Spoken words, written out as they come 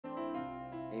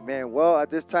Amen. Well,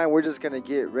 at this time, we're just going to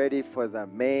get ready for the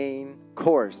main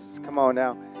course. Come on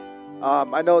now.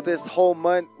 I know this whole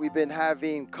month we've been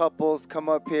having couples come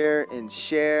up here and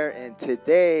share. And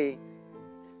today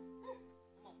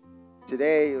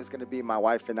it was going to be my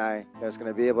wife and I that's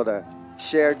going to be able to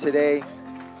share today.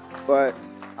 But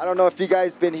I don't know if you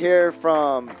guys been here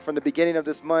from the beginning of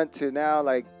this month to now.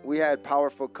 Like, we had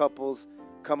powerful couples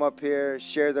come up here,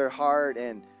 share their heart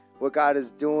and what God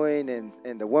is doing,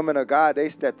 and the women of God, they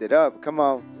stepped it up. Come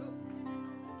on.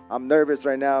 I'm nervous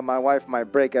right now. My wife might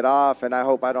break it off, and I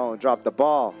hope I don't drop the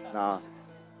ball. Nah.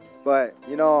 But,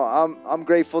 you know, I'm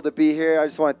grateful to be here. I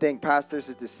just want to thank Pastor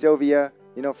Sister Sylvia,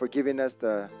 you know, for giving us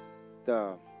the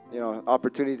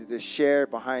opportunity to share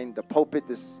behind the pulpit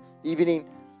this evening.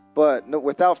 But no,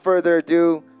 without further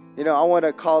ado, you know, I want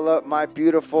to call up my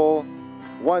beautiful,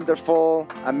 wonderful,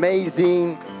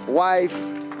 amazing wife.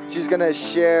 She's going to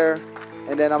share,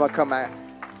 and then I'm going to come back.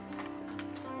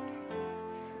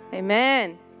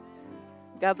 Amen.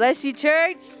 God bless you,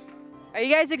 church. Are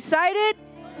you guys excited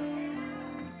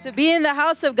to be in the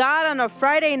house of God on a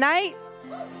Friday night?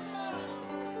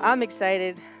 I'm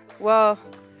excited. Well,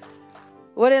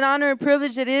 what an honor and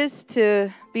privilege it is to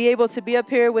be able to be up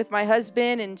here with my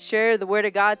husband and share the word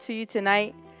of God to you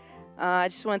tonight. I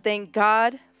just want to thank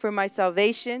God for my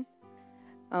salvation,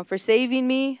 for saving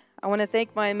me. I want to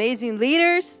thank my amazing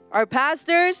leaders, our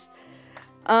pastors,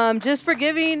 just for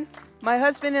giving my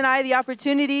husband and I the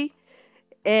opportunity.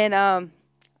 And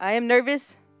I am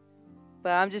nervous,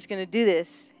 but I'm just going to do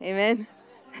this. Amen.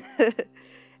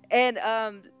 And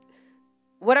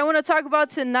what I want to talk about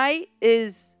tonight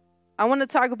is I want to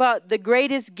talk about the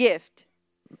greatest gift.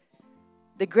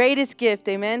 The greatest gift.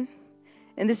 Amen.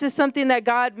 And this is something that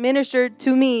God ministered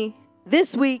to me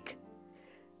this week.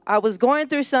 I was going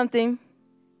through something.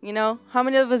 You know, how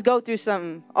many of us go through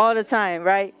something all the time,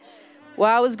 right? Well,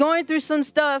 I was going through some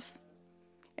stuff,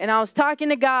 and I was talking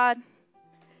to God,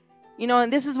 you know,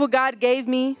 and this is what God gave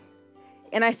me.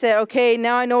 And I said, okay,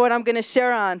 now I know what I'm going to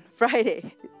share on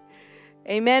Friday.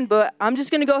 Amen. But I'm just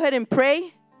going to go ahead and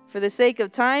pray for the sake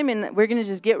of time, and we're going to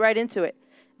just get right into it.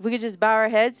 If we could just bow our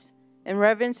heads in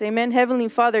reverence. Amen. Heavenly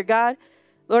Father, God,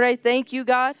 Lord, I thank you,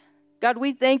 God. God,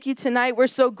 we thank you tonight. We're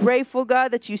so grateful,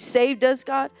 God, that you saved us,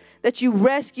 God, that you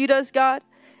rescued us, God,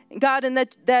 God, and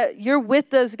that you're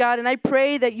with us, God. And I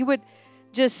pray that you would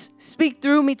just speak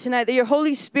through me tonight, that your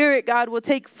Holy Spirit, God, will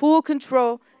take full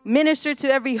control, minister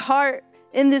to every heart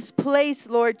in this place,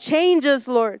 Lord. Change us,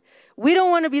 Lord. We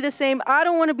don't want to be the same. I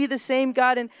don't want to be the same,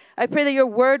 God. And I pray that your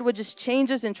word would just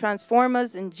change us and transform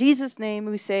us. In Jesus' name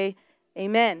we say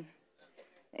amen.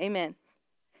 Amen.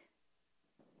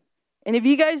 And if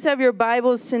you guys have your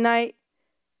Bibles tonight,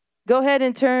 go ahead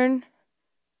and turn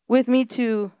with me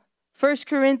to 1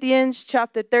 Corinthians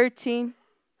chapter 13.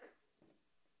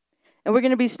 And we're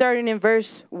going to be starting in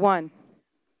verse 1.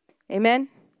 Amen.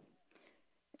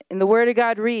 And the word of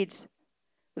God reads,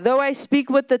 though I speak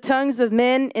with the tongues of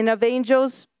men and of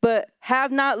angels, but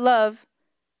have not love,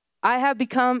 I have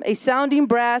become a sounding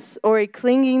brass or a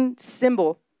clanging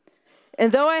cymbal.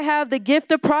 And though I have the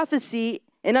gift of prophecy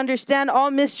and understand all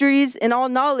mysteries and all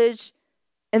knowledge,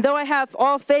 and though I have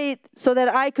all faith so that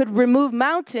I could remove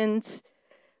mountains,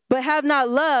 but have not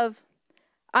love,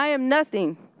 I am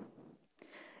nothing.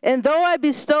 And though I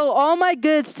bestow all my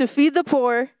goods to feed the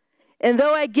poor, and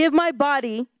though I give my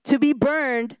body to be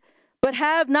burned, but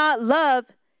have not love,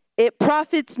 it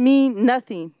profits me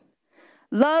nothing.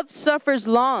 Love suffers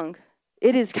long.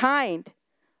 It is kind.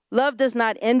 Love does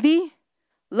not envy.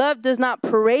 Love does not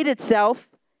parade itself.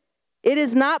 It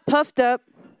is not puffed up,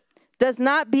 does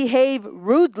not behave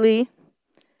rudely,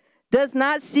 does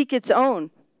not seek its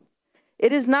own.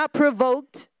 It is not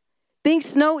provoked,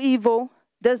 thinks no evil,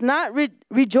 does not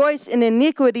rejoice in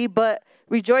iniquity, but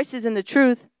rejoices in the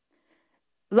truth.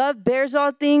 Love bears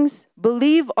all things,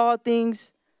 believes all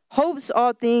things, hopes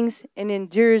all things, and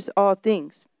endures all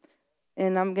things.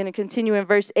 And I'm going to continue in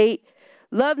verse 8.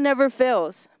 Love never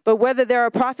fails, but whether there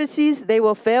are prophecies, they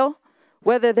will fail.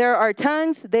 Whether there are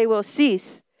tongues, they will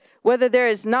cease. Whether there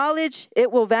is knowledge,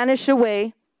 it will vanish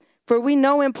away. For we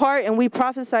know in part and we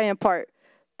prophesy in part.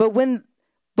 But when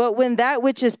that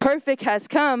which is perfect has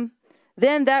come,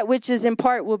 then that which is in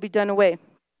part will be done away.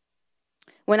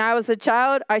 When I was a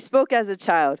child, I spoke as a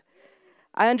child.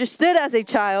 I understood as a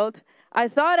child. I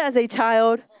thought as a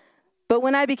child. But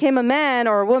when I became a man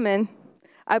or a woman,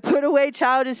 I put away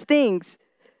childish things.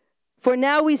 For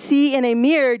now we see in a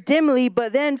mirror dimly,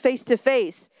 but then face to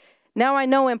face. Now I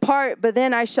know in part, but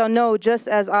then I shall know just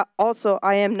as I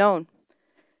am known.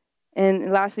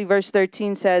 And lastly, verse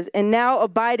 13 says, and now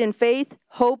abide in faith,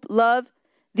 hope, love,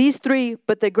 these three,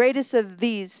 but the greatest of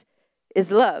these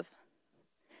is love.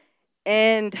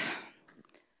 And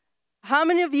how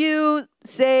many of you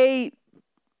say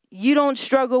you don't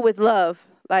struggle with love?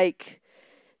 Like,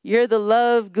 you're the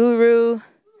love guru.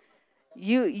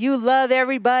 You love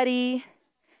everybody.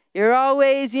 You're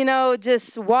always,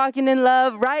 just walking in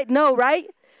love, right? No, right?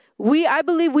 I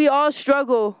believe we all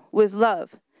struggle with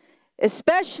love,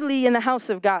 especially in the house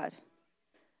of God.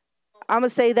 I'm going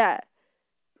to say that.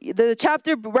 The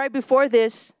chapter right before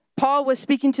this, Paul was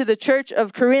speaking to the church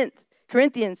of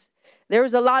Corinthians. There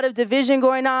was a lot of division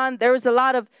going on. There was a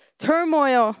lot of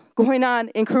turmoil going on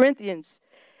in Corinthians.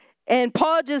 And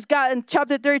Paul just got, in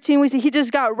chapter 13, we see he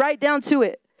just got right down to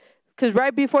it. Because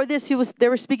right before this, they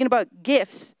were speaking about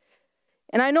gifts.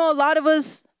 And I know a lot of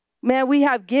us, man, we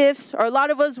have gifts. Or a lot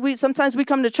of us, sometimes we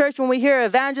come to church when we hear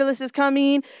evangelist is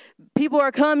coming. People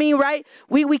are coming, right?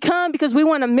 We come because we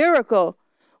want a miracle.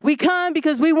 We come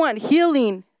because we want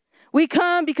healing. We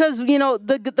come because,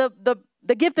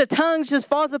 the gift of tongues just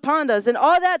falls upon us. And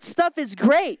all that stuff is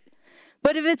great.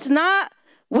 But if it's not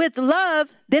with love,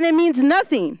 then it means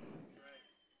nothing.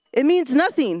 It means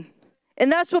nothing.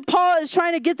 And that's what Paul is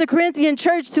trying to get the Corinthian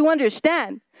church to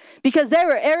understand. Because they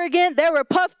were arrogant. They were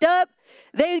puffed up.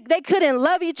 They couldn't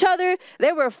love each other.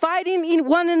 They were fighting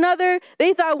one another.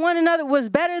 They thought one another was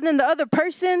better than the other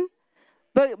person.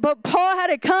 But Paul had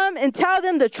to come and tell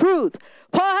them the truth.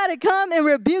 Paul had to come and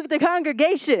rebuke the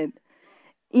congregation.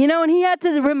 And he had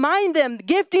to remind them,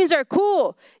 giftings are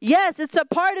cool. Yes, it's a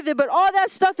part of it, but all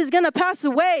that stuff is going to pass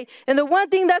away. And the one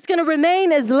thing that's going to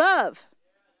remain is love.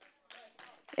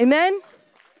 Amen?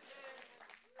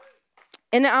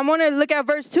 And I want to look at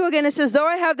verse 2 again. It says, though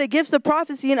I have the gifts of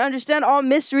prophecy and understand all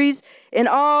mysteries and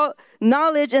all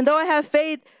knowledge, and though I have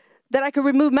faith that I can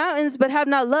remove mountains, but have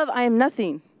not love, I am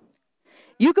nothing.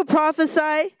 You could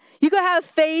prophesy. You could have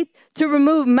faith to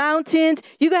remove mountains.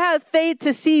 You could have faith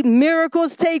to see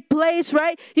miracles take place,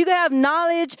 right? You could have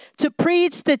knowledge to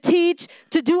preach, to teach,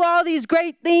 to do all these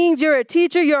great things. You're a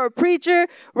teacher. You're a preacher,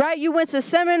 right? You went to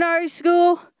seminary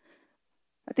school.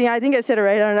 I think I said it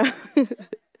right. I don't know.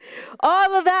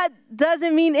 All of that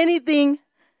doesn't mean anything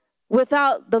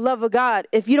without the love of God.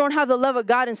 If you don't have the love of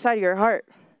God inside of your heart.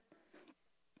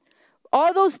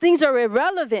 All those things are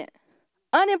irrelevant,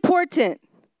 unimportant.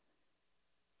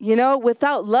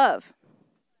 Without love.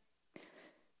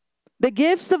 The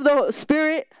gifts of the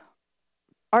Spirit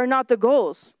are not the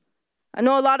goals. I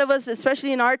know a lot of us,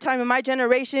 especially in our time, in my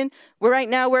generation,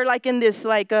 we're like in this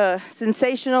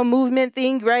sensational movement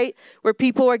thing, right? Where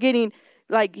people are getting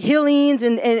like healings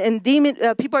and demon,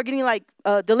 people are getting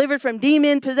delivered from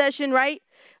demon possession, right?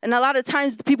 And a lot of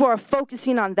times people are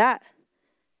focusing on that.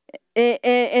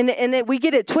 And we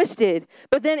get it twisted.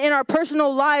 But then in our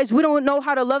personal lives, we don't know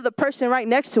how to love the person right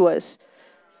next to us.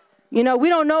 We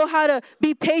don't know how to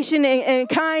be patient and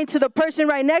kind to the person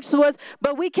right next to us.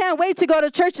 But we can't wait to go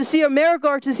to church to see a miracle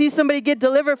or to see somebody get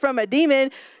delivered from a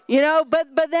demon.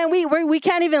 But then we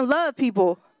can't even love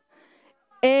people.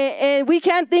 And we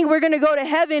can't think we're going to go to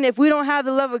heaven if we don't have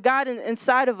the love of God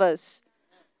inside of us.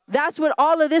 That's what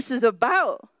all of this is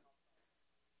about.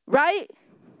 Right?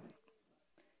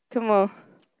 Come on.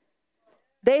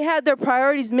 They had their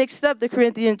priorities mixed up, the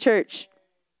Corinthian church.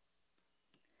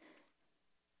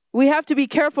 We have to be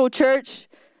careful, church.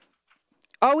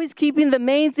 Always keeping the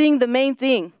main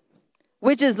thing,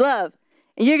 which is love.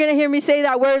 And you're going to hear me say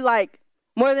that word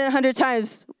more than 100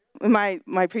 times in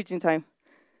my preaching time.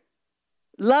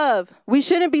 Love. We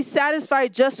shouldn't be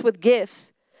satisfied just with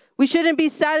gifts. We shouldn't be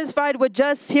satisfied with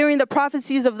just hearing the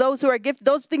prophecies of those who are gifted.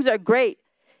 Those things are great.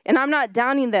 And I'm not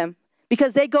downing them.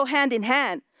 Because they go hand in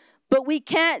hand. But we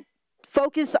can't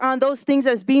focus on those things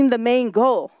as being the main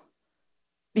goal.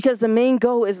 Because the main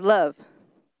goal is love.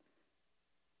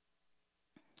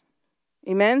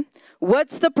 Amen?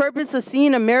 What's the purpose of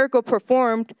seeing a miracle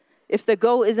performed if the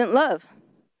goal isn't love?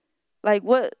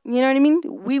 What, you know what I mean?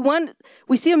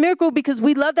 We see a miracle because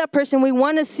we love that person. We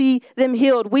want to see them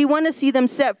healed. We want to see them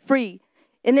set free.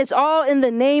 And it's all in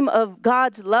the name of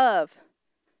God's love.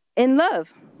 In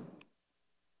love.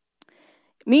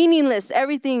 Meaningless.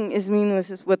 Everything is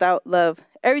meaningless without love.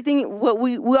 Everything, what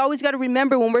we always got to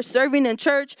remember when we're serving in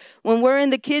church, when we're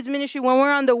in the kids ministry, when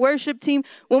we're on the worship team,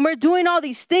 when we're doing all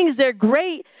these things, they're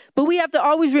great. But we have to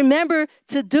always remember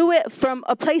to do it from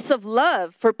a place of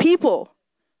love for people.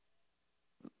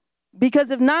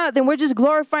 Because if not, then we're just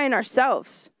glorifying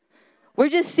ourselves. We're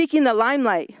just seeking the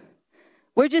limelight.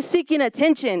 We're just seeking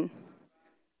attention.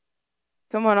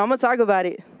 Come on, I'm going to talk about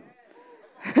it.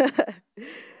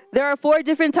 There are 4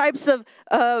 different types of,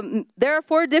 there are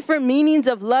 4 different meanings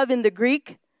of love in the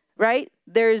Greek, right?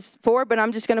 There's 4, but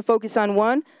I'm just going to focus on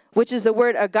one, which is the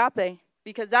word agape,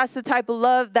 because that's the type of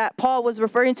love that Paul was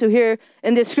referring to here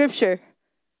in this scripture.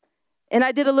 And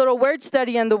I did a little word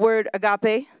study on the word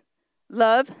agape.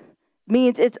 Love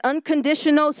means it's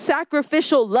unconditional,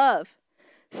 sacrificial love.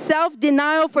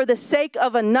 Self-denial for the sake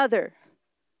of another.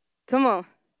 Come on.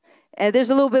 And there's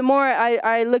a little bit more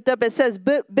I looked up. It says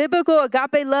biblical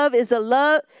agape love is the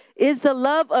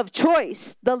love of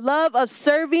choice, the love of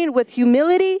serving with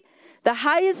humility, the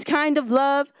highest kind of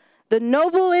love, the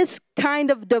noblest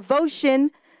kind of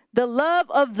devotion, the love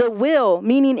of the will,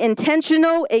 meaning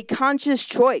intentional, a conscious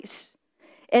choice,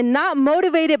 and not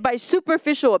motivated by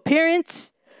superficial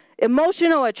appearance,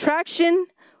 emotional attraction,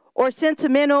 or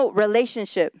sentimental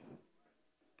relationship.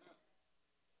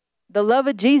 The love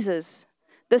of Jesus.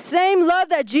 The same love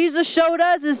that Jesus showed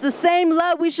us is the same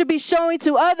love we should be showing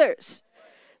to others.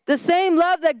 The same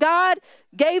love that God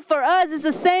gave for us is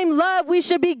the same love we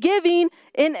should be giving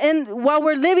while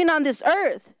we're living on this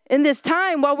earth, in this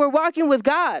time, while we're walking with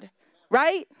God,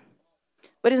 right?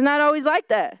 But it's not always like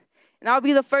that. And I'll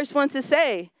be the first one to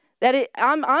say that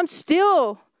I'm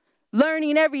still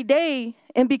learning every day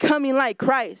and becoming like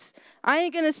Christ. I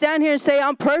ain't going to stand here and say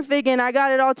I'm perfect and I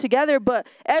got it all together, but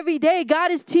every day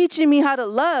God is teaching me how to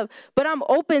love, but I'm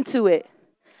open to it.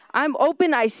 I'm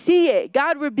open, I see it.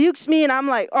 God rebukes me and I'm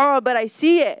like, oh, but I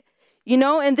see it, you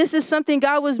know, and this is something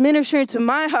God was ministering to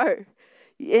my heart.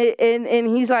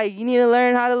 And he's like, you need to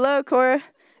learn how to love, Cora.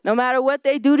 No matter what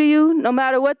they do to you, no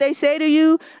matter what they say to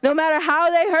you, no matter how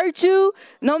they hurt you,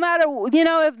 no matter, you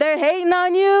know, if they're hating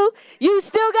on you, you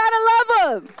still got to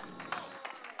love them.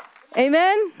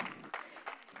 Amen?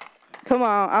 Come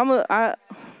on,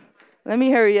 let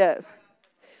me hurry up.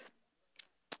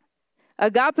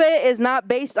 Agape is not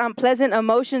based on pleasant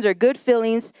emotions or good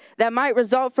feelings that might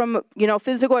result from, you know,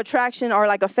 physical attraction or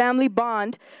like a family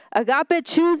bond. Agape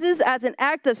chooses as an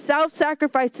act of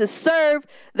self-sacrifice to serve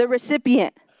the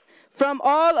recipient. From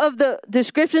all of the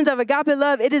descriptions of agape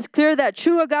love, it is clear that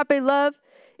true agape love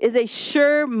is a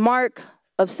sure mark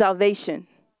of salvation.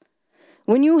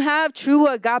 When you have true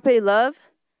agape love,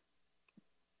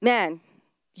 man,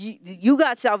 you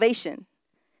got salvation.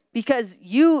 Because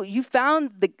you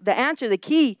found the answer, the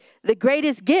key, the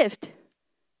greatest gift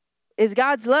is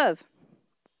God's love.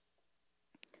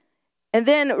 And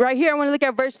then right here, I want to look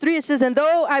at verse 3. It says, and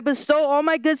though I bestow all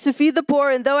my goods to feed the poor,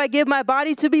 and though I give my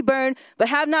body to be burned, but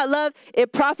have not love,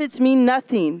 it profits me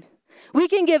nothing. We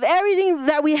can give everything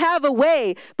that we have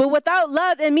away, but without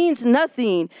love, it means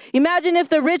nothing. Imagine if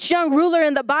the rich young ruler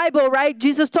in the Bible, right?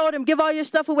 Jesus told him, give all your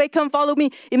stuff away, come follow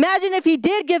me. Imagine if he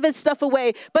did give his stuff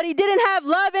away, but he didn't have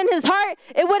love in his heart,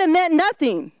 it would have meant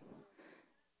nothing.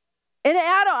 And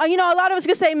a lot of us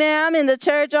can say, man, I'm in the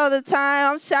church all the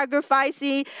time. I'm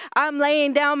sacrificing. I'm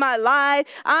laying down my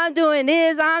life. I'm doing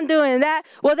this. I'm doing that.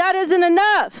 Well, that isn't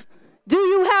enough. Do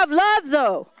you have love,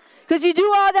 though? Because you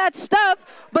do all that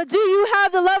stuff, but do you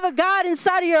have the love of God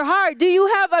inside of your heart? Do you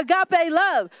have agape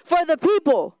love for the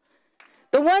people?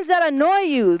 The ones that annoy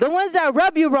you, the ones that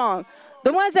rub you wrong,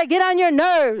 the ones that get on your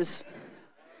nerves,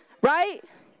 right?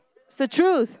 It's the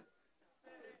truth.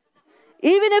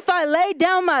 Even if I lay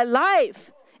down my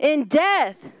life in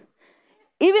death,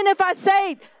 even if I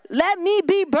say, let me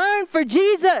be burned for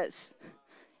Jesus,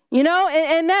 you know,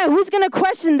 and man, who's going to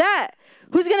question that?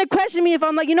 Who's going to question me if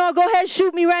I'm like, you know, go ahead,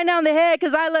 shoot me right now in the head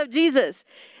because I love Jesus.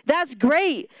 That's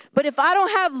great. But if I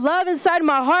don't have love inside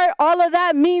my heart, all of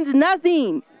that means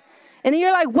nothing. And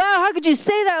you're like, wow, how could you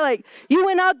say that? Like, you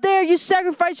went out there, you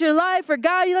sacrificed your life for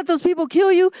God, you let those people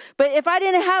kill you. But if I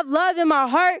didn't have love in my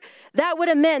heart, that would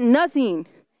have meant nothing.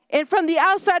 And from the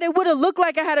outside, it would have looked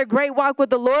like I had a great walk with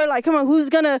the Lord. Like, come on, who's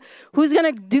gonna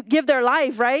give their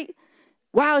life, right?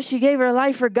 Wow, she gave her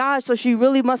life for God, so she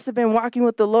really must have been walking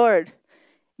with the Lord.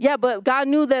 Yeah, but God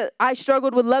knew that I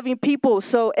struggled with loving people,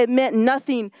 so it meant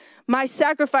nothing. My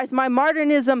sacrifice, my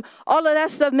martyrdom, all of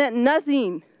that stuff meant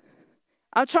nothing.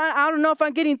 I don't know if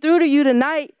I'm getting through to you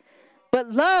tonight, but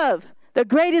love, the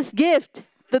greatest gift,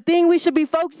 the thing we should be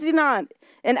focusing on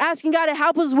and asking God to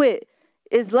help us with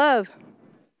is love,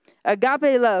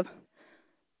 agape love.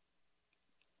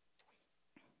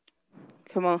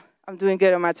 Come on, I'm doing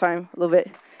good on my time a little bit.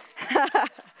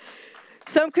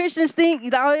 Some Christians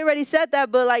think, I already said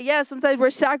that, but like, yeah, sometimes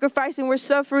we're sacrificing, we're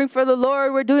suffering for the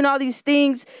Lord, we're doing all these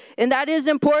things, and that is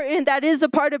important. That is a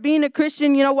part of being a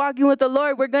Christian, you know, walking with the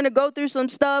Lord. We're going to go through some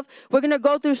stuff. We're going to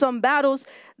go through some battles,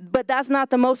 but that's not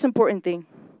the most important thing,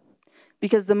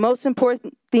 because the most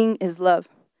important thing is love.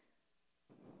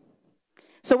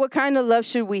 So what kind of love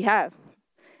should we have?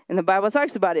 And the Bible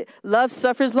talks about it. Love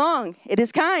suffers long. It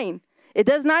is kind. It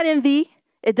does not envy.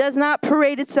 It does not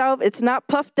parade itself. It's not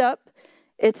puffed up.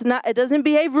 It doesn't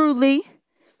behave rudely.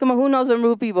 Come on, who knows some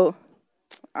rude people?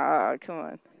 Come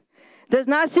on. Does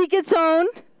not seek its own.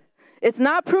 It's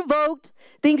not provoked.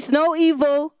 thinks no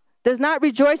evil, does not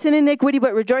rejoice in iniquity,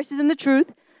 but rejoices in the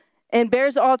truth, and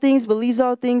bears all things, believes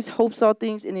all things, hopes all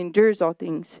things, and endures all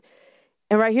things.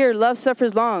 And right here, love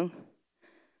suffers long.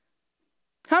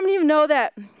 How many of you know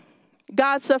that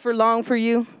God suffered long for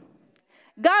you?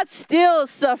 God's still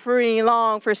suffering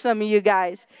long for some of you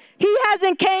guys. He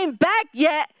hasn't came back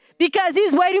yet because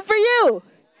he's waiting for you.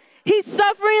 He's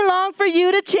suffering long for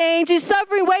you to change. He's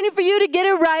suffering, waiting for you to get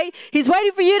it right. He's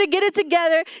waiting for you to get it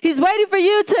together. He's waiting for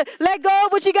you to let go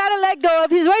of what you got to let go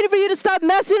of. He's waiting for you to stop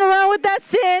messing around with that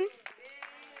sin.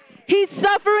 He's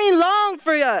suffering long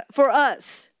for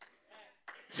us.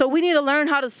 So we need to learn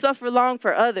how to suffer long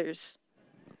for others.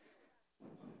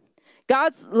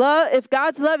 God's love, if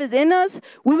God's love is in us,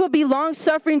 we will be long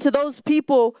suffering to those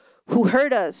people who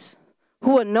hurt us,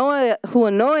 who annoy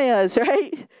us,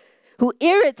 right? Who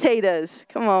irritate us.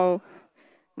 Come on.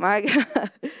 My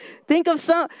God. Think of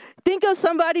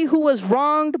somebody who was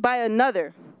wronged by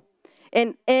another.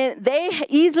 And they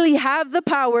easily have the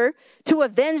power to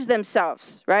avenge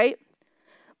themselves, right?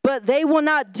 But they will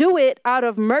not do it out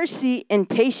of mercy and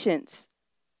patience.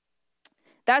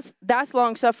 That's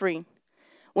long suffering.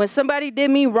 When somebody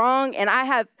did me wrong and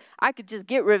I could just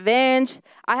get revenge.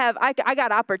 I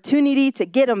got opportunity to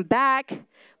get them back,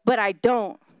 but I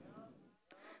don't.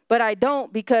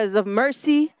 Because of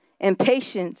mercy and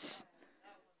patience.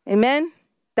 Amen?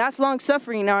 That's long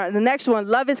suffering. Now, the next one,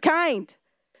 love is kind.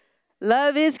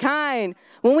 Love is kind.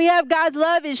 When we have God's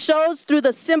love, it shows through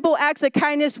the simple acts of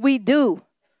kindness we do.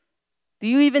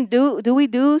 Do we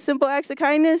do simple acts of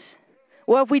kindness?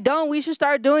 Well, if we don't, we should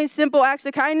start doing simple acts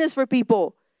of kindness for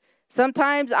people.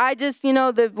 Sometimes I just,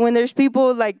 when there's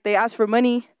people, like, they ask for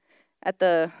money at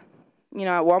at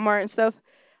Walmart and stuff,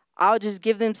 I'll just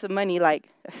give them some money, like,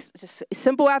 just a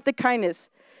simple act of kindness,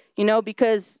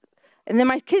 because, and then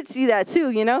my kids see that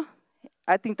too,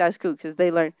 I think that's cool because they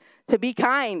learn to be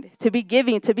kind, to be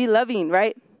giving, to be loving,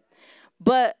 right?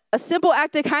 But a simple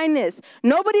act of kindness.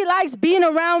 Nobody likes being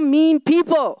around mean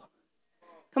people.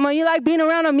 Come on, you like being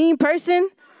around a mean person?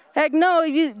 Heck no,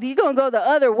 you're going to go the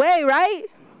other way, right?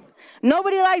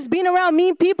 Nobody likes being around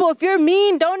mean people. If you're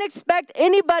mean, don't expect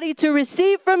anybody to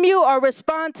receive from you or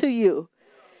respond to you,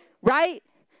 right?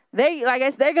 They're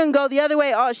going to go the other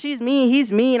way. Oh, she's mean,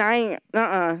 he's mean.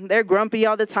 They're grumpy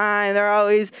all the time. They're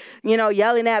always,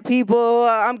 yelling at people.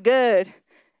 I'm good.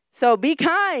 So be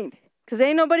kind, because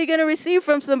ain't nobody going to receive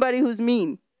from somebody who's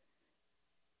mean.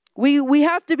 We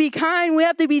have to be kind. We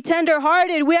have to be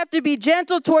tender-hearted. We have to be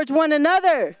gentle towards one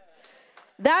another.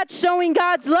 That's showing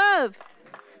God's love.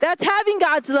 That's having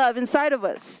God's love inside of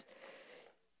us.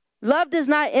 Love does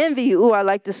not envy. Ooh, I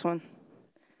like this one.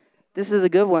 This is a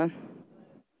good one.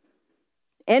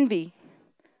 Envy.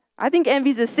 I think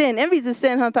envy is a sin. Envy is a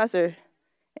sin, huh, Pastor?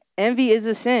 Envy is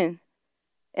a sin.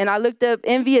 And I looked up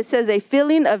envy. It says a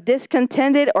feeling of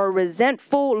discontented or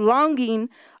resentful longing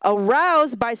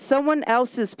aroused by someone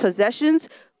else's possessions,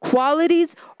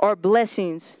 qualities, or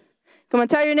blessings. Come on,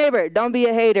 tell your neighbor, don't be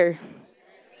a hater.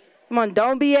 Come on,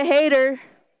 don't be a hater.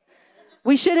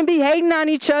 We shouldn't be hating on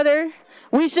each other.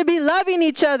 We should be loving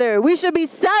each other. We should be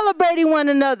celebrating one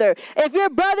another. If your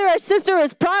brother or sister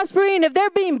is prospering, if they're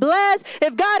being blessed,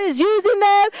 if God is using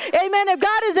them, amen, if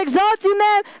God is exalting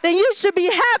them, then you should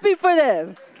be happy for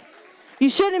them. You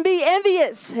shouldn't be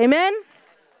envious. Amen.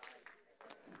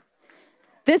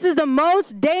 This is one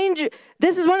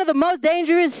of the most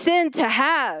dangerous sin to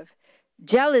have.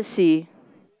 Jealousy.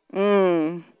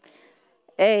 Hey,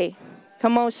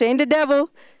 come on, shame the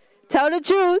devil. Tell the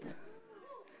truth.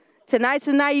 Tonight's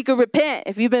the night you can repent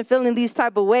if you've been feeling these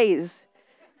type of ways.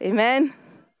 Amen.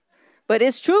 But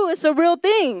it's true. It's a real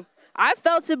thing. I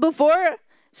felt it before.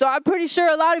 So I'm pretty sure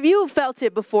a lot of you felt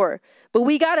it before. But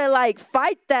we got to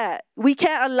fight that. We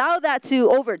can't allow that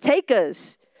to overtake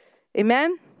us.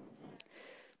 Amen.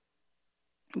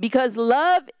 Because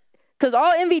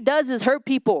all envy does is hurt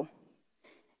people.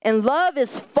 And love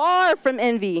is far from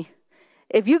envy.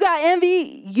 If you got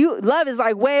envy, love is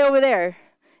way over there.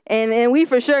 And we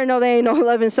for sure know there ain't no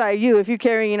love inside you if you're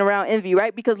carrying around envy,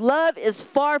 right? Because love is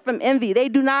far from envy. They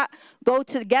do not go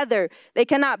together. They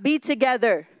cannot be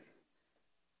together.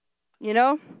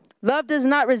 Love does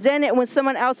not resent it when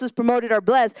someone else is promoted or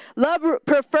blessed. Love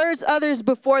prefers others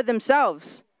before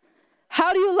themselves.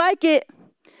 How do you like it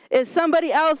if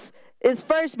somebody else is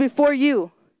first before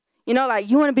you? You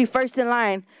want to be first in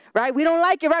line, right? We don't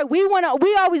like it, right? We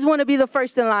always want to be the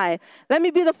first in line. Let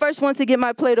me be the first one to get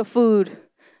my plate of food,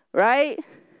 right?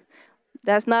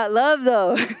 That's not love,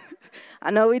 though.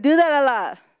 I know we do that a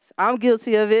lot. I'm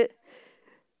guilty of it.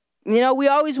 We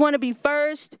always want to be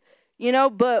first. You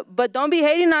know, but don't be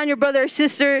hating on your brother or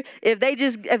sister if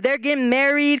they're getting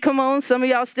married. Come on, some of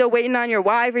y'all still waiting on your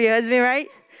wife or your husband, right?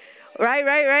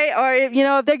 Right. Or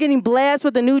if they're getting blessed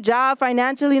with a new job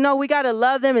financially, no, we got to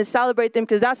love them and celebrate them,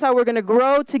 because that's how we're going to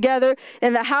grow together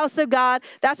in the house of God.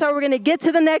 That's how we're going to get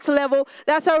to the next level.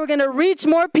 That's how we're going to reach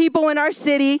more people in our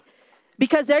city,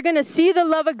 because they're going to see the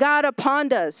love of God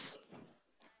upon us.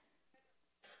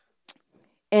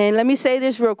 And let me say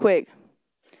this real quick.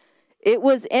 It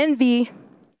was envy.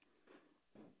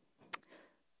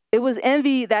 It was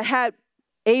envy that had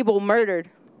Abel murdered.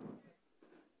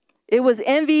 It was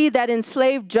envy that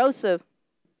enslaved Joseph.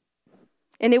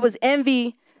 And it was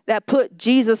envy that put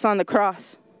Jesus on the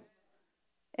cross.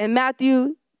 In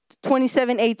Matthew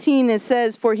 27:18, it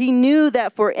says, "For he knew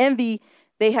that for envy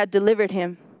they had delivered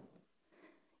him."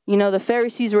 You know, the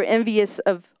Pharisees were envious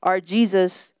of our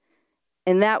Jesus,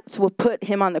 and that's what put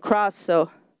him on the cross.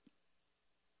 So,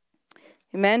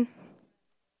 amen.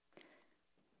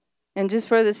 And just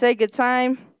for the sake of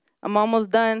time, I'm almost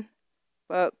done.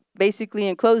 But basically,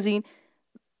 in closing,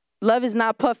 love is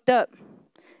not puffed up.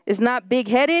 It's not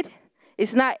big-headed.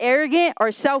 It's not arrogant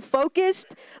or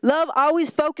self-focused. Love always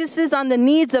focuses on the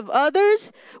needs of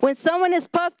others. When someone is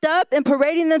puffed up and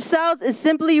parading themselves, it's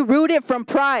simply rooted from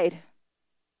pride.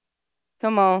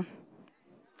 Come on.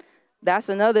 That's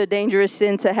another dangerous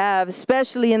sin to have,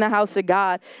 especially in the house of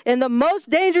God. And the most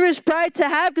dangerous pride to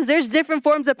have, because there's different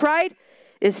forms of pride,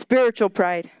 is spiritual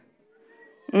pride.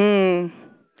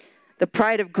 The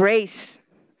pride of grace.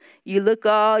 You look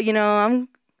all,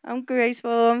 I'm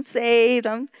graceful, I'm saved,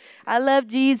 I love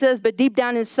Jesus, but deep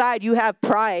down inside you have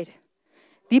pride.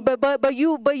 But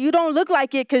you don't look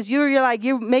like it, because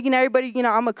you're making everybody,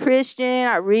 I'm a Christian,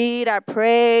 I read, I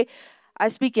pray, I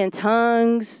speak in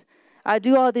tongues, I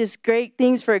do all these great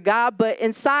things for God, but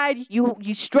inside you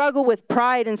struggle with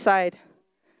pride inside.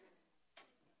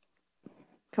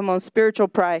 Come on, spiritual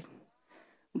pride.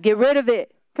 Get rid of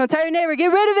it. Come on, tell your neighbor,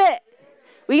 get rid of it.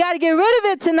 We got to get rid of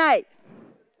it tonight.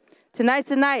 Tonight's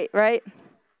the night, right?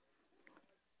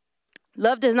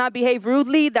 Love does not behave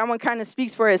rudely. That one kind of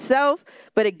speaks for itself.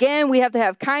 But again, we have to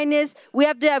have kindness. We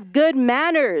have to have good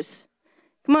manners.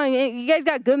 Come on, you guys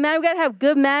got good manners? We got to have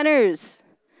good manners.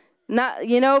 Not,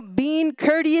 being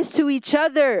courteous to each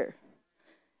other.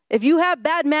 If you have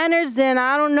bad manners, then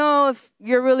I don't know if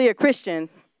you're really a Christian.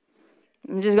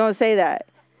 I'm just going to say that.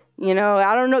 I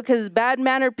don't know, because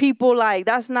bad-mannered people,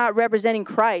 that's not representing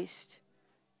Christ.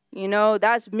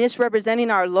 That's misrepresenting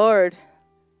our Lord.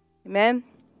 Amen?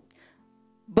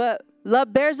 But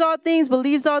love bears all things,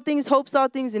 believes all things, hopes all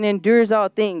things, and endures all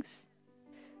things.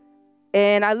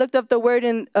 And I looked up the word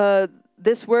in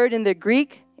this word in the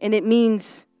Greek, and it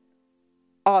means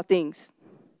all things.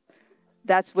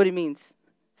 That's what it means.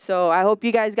 So I hope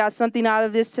you guys got something out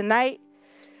of this tonight.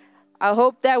 I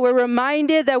hope that we're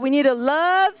reminded that we need to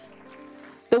love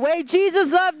the way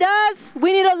Jesus loved us.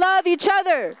 We need to love each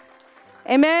other.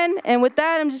 Amen. And with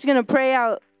that, I'm just going to pray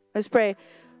out. Let's pray.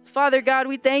 Father God,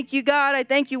 we thank you, God. I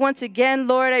thank you once again,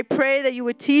 Lord. I pray that you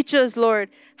would teach us, Lord,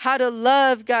 how to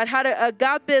love, God, how to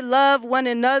agape love one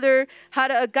another, how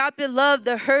to agape love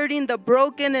the hurting, the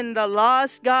broken, and the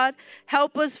lost, God.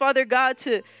 Help us, Father God,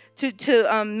 to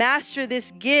master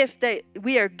this gift that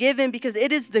we are given, because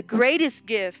it is the greatest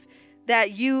gift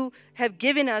that you have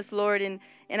given us, Lord. And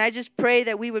I just pray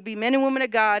that we would be men and women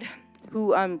of God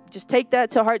who just take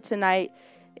that to heart tonight.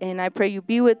 And I pray you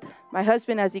be with my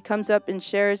husband as he comes up and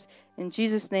shares. In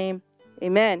Jesus' name,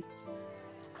 amen.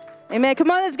 Amen.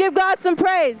 Come on, let's give God some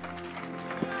praise.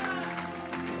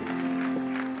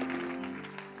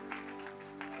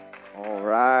 All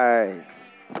right.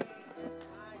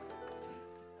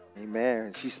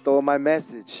 Amen. She stole my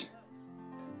message.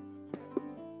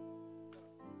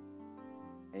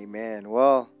 Amen.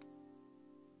 Well,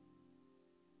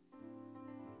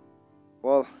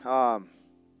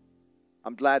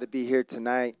 I'm glad to be here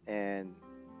tonight, and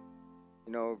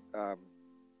I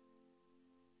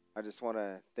just want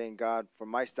to thank God for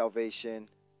my salvation,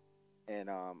 and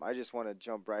I just want to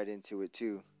jump right into it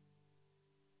too.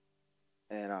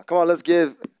 And come on, let's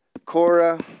give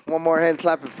Cora one more hand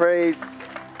clap of praise.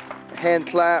 Hand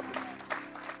clap.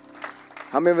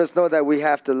 How many of us know that we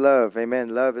have to love?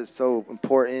 Amen. Love is so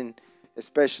important,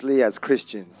 especially as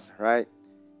Christians, right?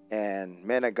 And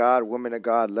men of God, women of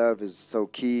God, love is so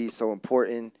key, so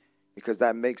important, because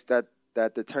that makes that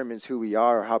determines who we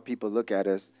are, or how people look at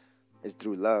us, is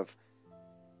through love.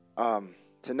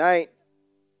 Tonight,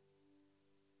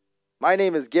 my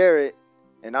name is Garrett,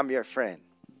 and I'm your friend.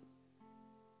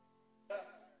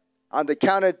 On the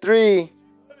count of three,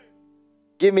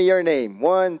 give me your name.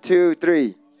 1, 2,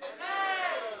 3.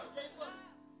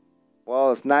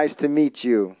 Well, it's nice to meet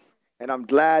you. And I'm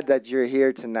glad that you're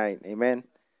here tonight. Amen.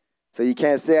 So you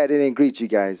can't say I didn't greet you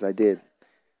guys. I did.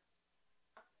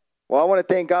 Well, I want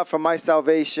to thank God for my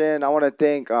salvation. I want to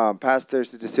thank Pastor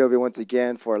Sister Sylvia once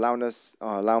again for allowing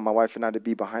my wife and I to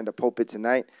be behind the pulpit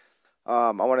tonight. I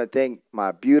want to thank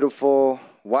my beautiful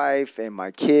wife and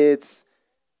my kids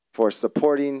for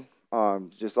supporting,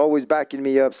 just always backing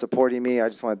me up, supporting me. I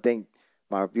just want to thank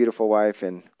my beautiful wife.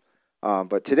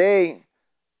 But today,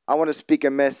 I want to speak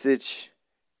a message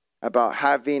about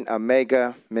having a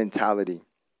mega mentality.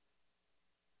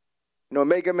 You know,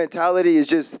 mega mentality is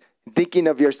just thinking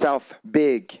of yourself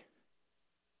big.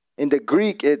 In the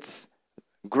Greek, it's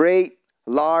great,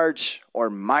 large, or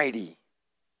mighty.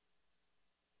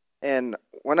 And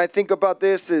when I think about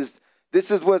this is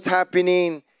what's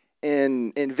happening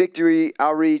in Victory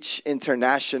Outreach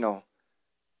International.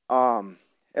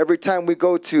 Every time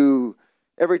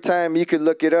you could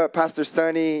look it up, Pastor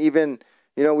Sonny, even,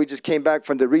 we just came back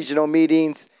from the regional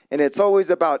meetings, and it's always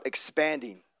about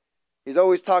expanding. He's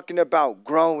always talking about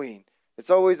growing. It's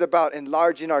always about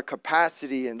enlarging our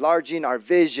capacity, enlarging our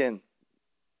vision,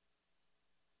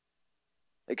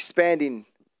 expanding.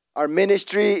 Our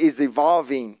ministry is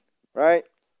evolving, right?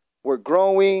 We're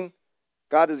growing.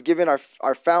 God has given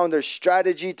our founder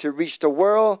strategy to reach the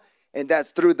world, and that's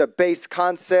through the base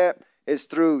concept. It's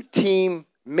through team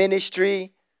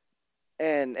ministry.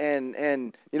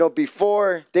 And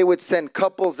before they would send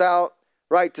couples out,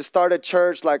 right, to start a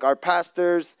church, like our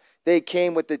pastors. They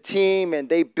came with the team and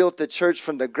they built the church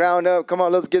from the ground up. Come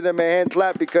on, let's give them a hand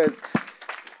clap, because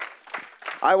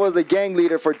I was a gang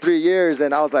leader for 3 years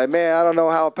and I was like, man, I don't know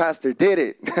how a pastor did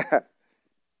it.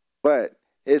 But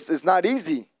it's not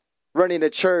easy running a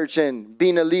church and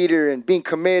being a leader and being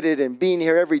committed and being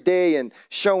here every day and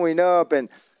showing up, and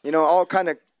all kind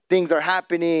of things are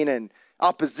happening and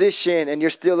opposition, and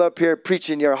you're still up here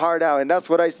preaching your heart out. And that's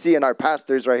what I see in our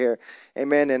pastors right here.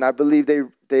 Amen. And I believe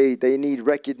they need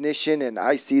recognition, and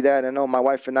I see that. I know my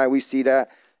wife and I, we see that.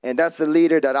 And that's the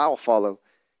leader that I'll follow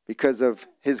because of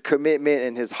his commitment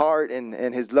and his heart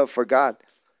and his love for God.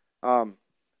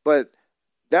 But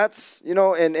that's,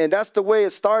 and that's the way it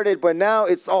started. But now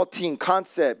it's all team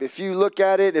concept. If you look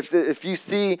at it, if you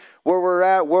see where we're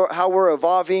at, how we're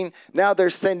evolving, now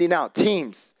they're sending out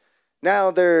teams.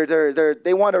 Now they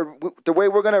want to, the way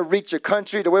we're going to reach a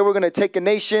country, the way we're going to take a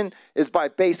nation is by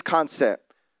base concept,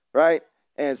 right?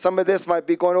 And some of this might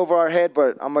be going over our head,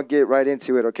 but I'm going to get right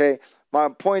into it, okay? My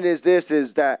point is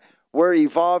that we're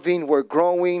evolving, we're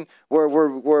growing,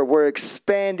 we're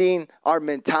expanding our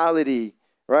mentality,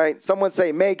 right? Someone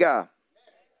say mega.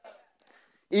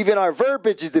 Even our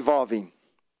verbiage is evolving.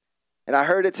 And I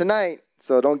heard it tonight,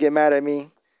 so don't get mad at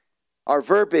me. Our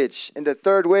verbiage. In the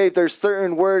third wave, there's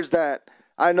certain words that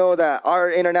I know that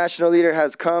our international leader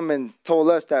has come and told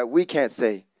us that we can't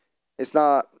say. It's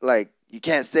not like you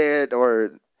can't say it,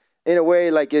 or in a way,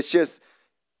 like it's just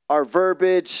our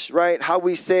verbiage, right? How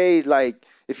we say, like,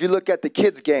 if you look at the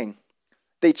G.A.N.G,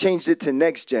 they changed it to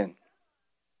next gen.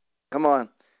 Come on.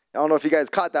 I don't know if you guys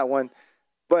caught that one,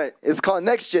 but it's called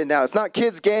next gen now. It's not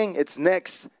G.A.N.G, it's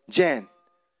next gen.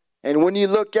 And when you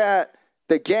look at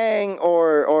the gang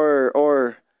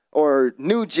or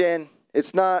new gen,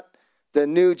 it's not the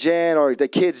new gen or the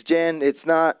kids gen. It's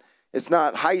not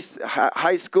high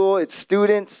school. It's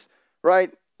students,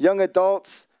 right? Young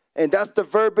adults, and that's the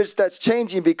verbiage that's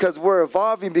changing because we're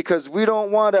evolving. Because we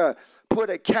don't want to put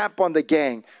a cap on the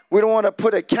gang. We don't want to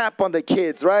put a cap on the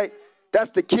kids, right?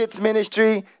 That's the kids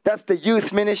ministry. That's the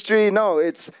youth ministry. No,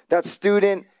 that's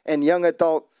student and young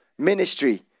adult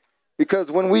ministry.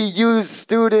 Because when we use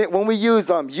youth, when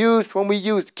we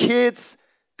use kids,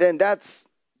 then that's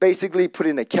basically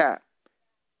putting a cap.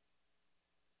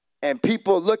 And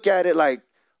people look at it like,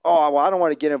 oh, well, I don't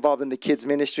want to get involved in the kids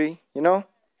ministry,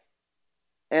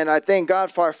 And I thank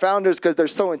God for our founders because they're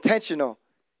so intentional.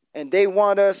 And they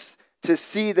want us to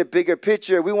see the bigger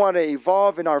picture. We want to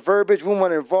evolve in our verbiage. We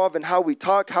want to evolve in how we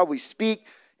talk, how we speak.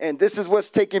 And this is what's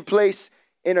taking place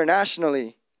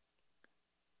internationally.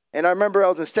 And I remember I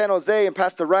was in San Jose and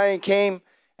Pastor Ryan came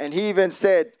and he even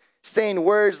said, saying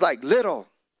words like little,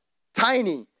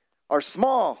 tiny, or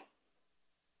small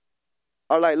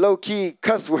are like low-key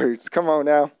cuss words. Come on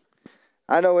now.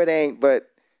 I know it ain't, but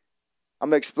I'm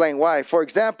going to explain why. For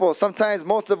example, sometimes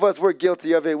most of us, we're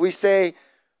guilty of it. We say,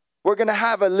 we're going to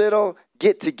have a little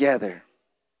get-together.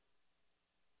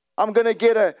 I'm going to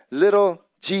get a little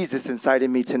Jesus inside of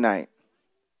me tonight.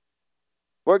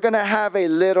 We're going to have a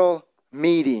little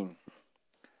meeting.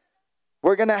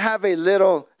 We're going to have a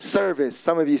little service.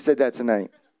 Some of you said that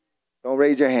tonight. Don't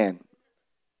raise your hand.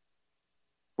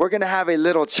 We're going to have a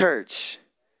little church.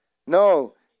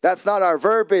 No, that's not our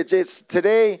verbiage. It's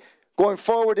today going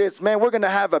forward is, man, we're going to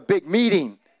have a big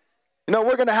meeting. You know,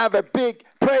 we're going to have a big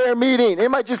prayer meeting. It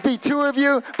might just be 2 of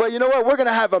you, but you know what? We're going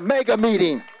to have a mega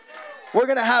meeting. We're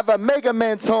going to have a mega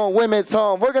men's home, women's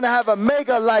home. We're going to have a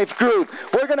mega life group.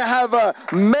 We're going to have a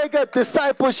mega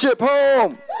discipleship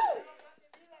home.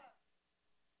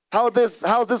 How's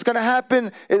this going to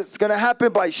happen? It's going to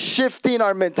happen by shifting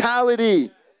our mentality.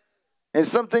 And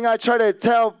something I try to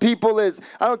tell people is,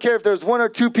 I don't care if there's 1 or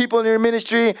 2 people in your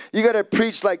ministry, you got to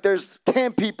preach like there's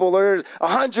 10 people or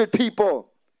 100 people.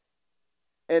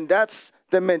 And that's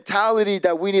the mentality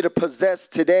that we need to possess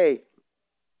today.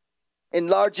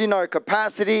 Enlarging our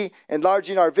capacity,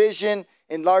 enlarging our vision,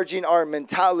 enlarging our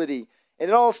mentality. And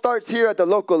it all starts here at the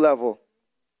local level.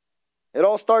 It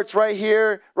all starts right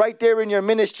here, right there in your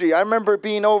ministry. I remember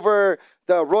being over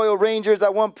the Royal Rangers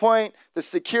at one point, the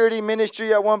security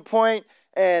ministry at one point,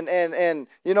 and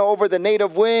you know, over the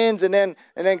Native Winds, and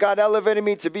then God elevated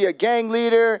me to be a gang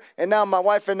leader, and now my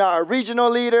wife and I are regional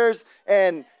leaders,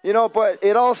 and you know, but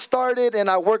it all started and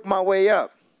I worked my way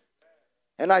up.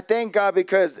 And I thank God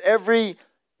because every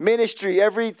ministry,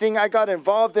 everything I got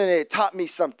involved in, it taught me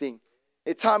something.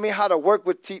 It taught me how to work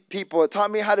with people. It taught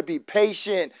me how to be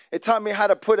patient. It taught me how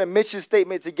to put a mission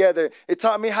statement together. It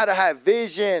taught me how to have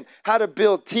vision, how to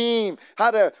build team,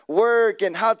 how to work,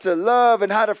 and how to love,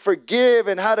 and how to forgive,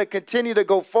 and how to continue to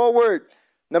go forward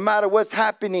no matter what's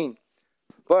happening.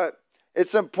 But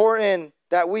it's important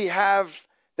that we have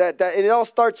that it all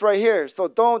starts right here. So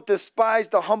don't despise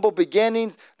the humble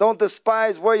beginnings. Don't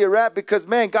despise where you're at, because,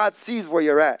 man, God sees where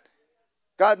you're at.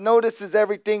 God notices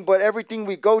everything, but everything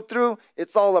we go through,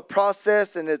 it's all a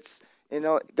process, and it's, you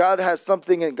know, God has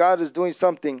something and God is doing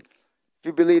something. If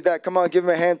you believe that, come on, give him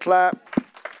a hand clap.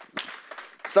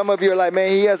 Some of you are like,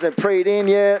 man, he hasn't prayed in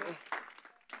yet.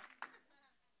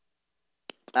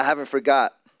 I haven't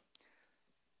forgot.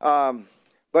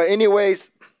 But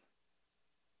anyways,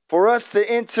 for us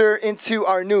to enter into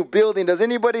our new building, does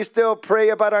anybody still pray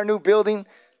about our new building?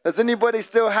 Does anybody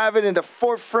still have it in the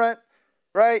forefront,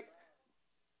 right?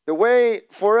 The way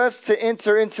for us to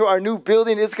enter into our new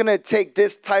building is going to take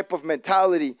this type of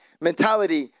mentality,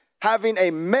 having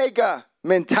a mega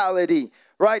mentality,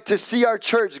 right? To see our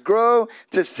church grow,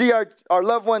 to see our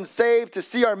loved ones saved, to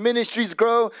see our ministries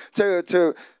grow,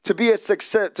 to be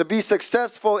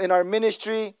successful in our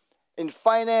ministry, in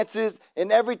finances,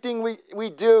 in everything we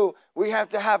do. We have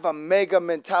to have a mega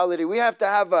mentality. We have to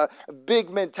have a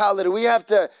big mentality. We have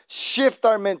to shift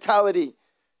our mentality,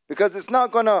 because it's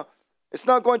not going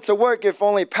to work if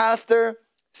only Pastor,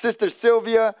 Sister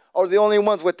Sylvia are the only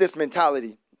ones with this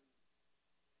mentality.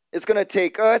 It's going to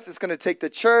take us. It's going to take the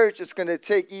church. It's going to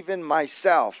take even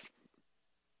myself.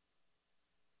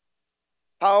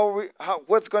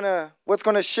 What's going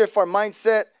to shift our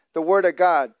mindset? The Word of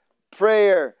God,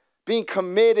 prayer, being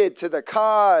committed to the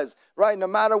cause, right? No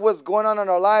matter what's going on in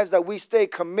our lives, that we stay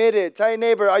committed. Tell your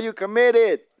neighbor, are you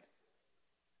committed?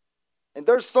 And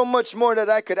there's so much more that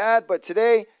I could add, but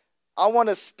today I want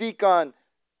to speak on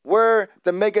where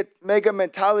the mega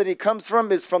mentality comes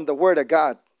from, is from the Word of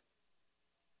God.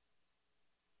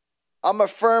 I'm a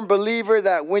firm believer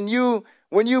that when you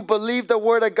believe the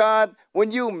Word of God,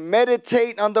 when you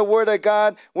meditate on the Word of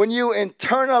God, when you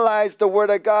internalize the Word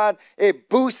of God, it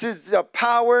boosts your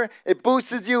power, it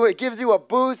boosts you, it gives you a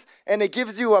boost, and it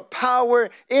gives you a power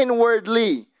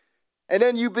inwardly. And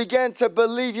then you begin to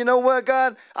believe, you know what,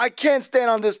 God, I can't stand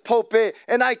on this pulpit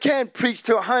and I can't preach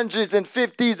to hundreds and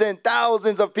fifties and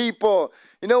thousands of people.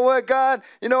 You know what, God,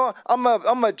 you know, I'm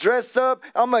gonna dress up.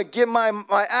 I'm going to get my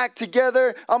act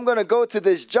together. I'm going to go to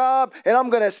this job and I'm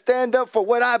going to stand up for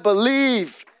what I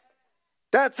believe.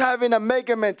 That's having a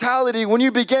mega mentality. When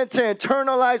you begin to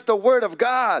internalize the Word of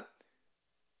God,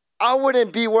 I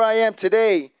wouldn't be where I am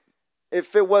today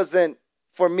if it wasn't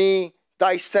for me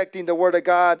dissecting the Word of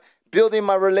God, building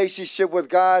my relationship with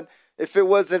God, if it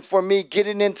wasn't for me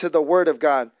getting into the Word of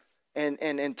God and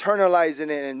internalizing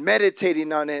it and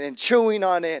meditating on it and chewing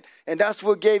on it. And that's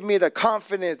what gave me the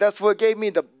confidence. That's what gave me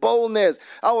the boldness.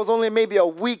 I was only maybe a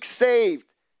week saved,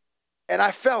 and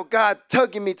I felt God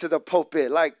tugging me to the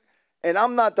pulpit. And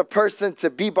I'm not the person to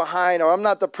be behind, or I'm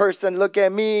not the person, look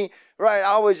at me, right?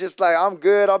 I was just like, I'm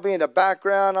good. I'll be in the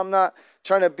background. I'm not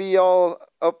trying to be all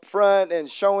up front and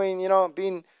showing, you know,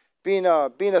 being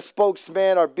a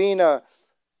spokesman or being on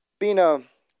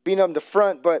the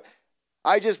front, but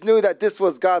I just knew that this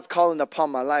was God's calling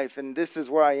upon my life, and this is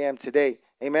where I am today.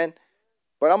 Amen.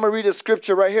 But I'm going to read a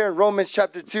scripture right here in Romans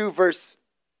chapter 2, verse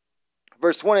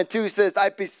 1 and 2. It says, I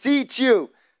beseech you.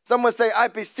 Someone say, I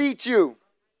beseech you.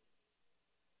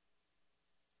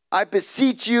 I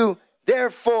beseech you,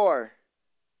 therefore.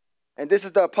 And this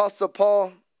is the Apostle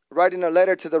Paul writing a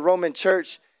letter to the Roman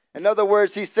church. In other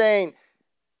words, he's saying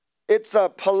it's a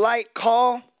polite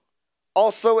call,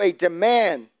 also a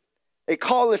demand, a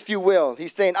call, if you will.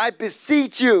 He's saying, I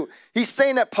beseech you. He's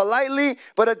saying it politely,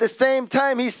 but at the same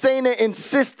time, he's saying it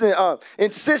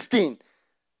insisting.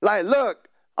 Like, look,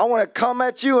 I want to come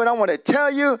at you and I want to tell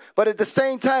you, but at the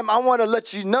same time, I want to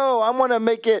let you know. I want to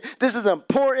make it, this is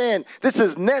important. This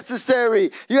is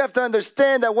necessary. You have to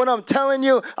understand that what I'm telling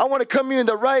you, I want to come to you in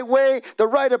the right way, the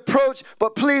right approach,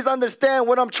 but please understand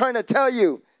what I'm trying to tell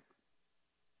you.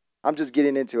 I'm just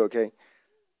getting into it, okay?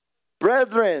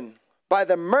 Brethren, by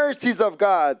the mercies of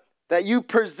God, that you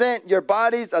present your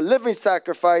bodies a living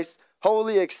sacrifice,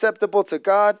 wholly acceptable to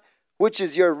God, which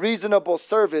is your reasonable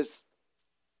service.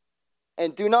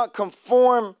 And do not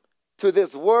conform to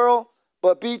this world,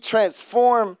 but be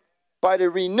transformed by the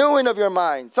renewing of your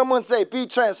mind. Someone say, be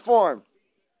transformed.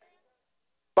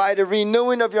 By the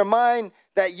renewing of your mind,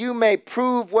 that you may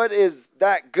prove what is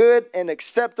that good and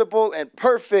acceptable and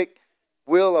perfect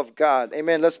will of God.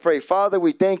 Amen. Let's pray. Father,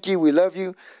 we thank you. We love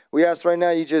you. We ask right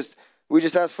now, we just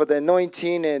ask for the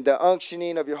anointing and the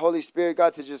unctioning of your Holy Spirit,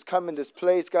 God, to just come in this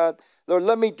place, God. Lord,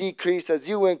 let me decrease as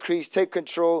you increase. Take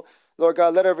control. Lord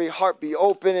God, let every heart be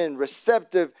open and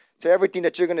receptive to everything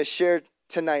that you're going to share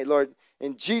tonight, Lord.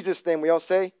 In Jesus' name, we all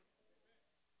say,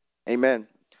 amen.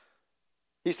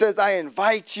 He says, I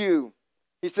invite you.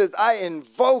 He says, I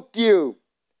invoke you.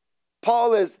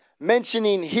 Paul is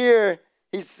mentioning here,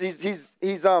 he's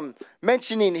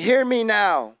mentioning, hear me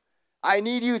now. I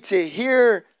need you to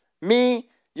hear me.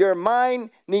 Your mind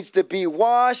needs to be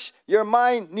washed. Your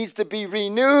mind needs to be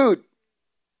renewed.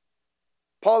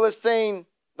 Paul is saying,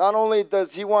 not only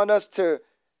does he want us to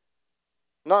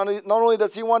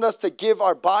give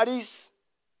our bodies,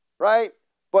 right,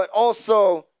 but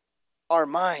also our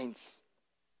minds.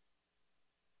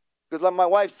 Because like my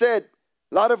wife said,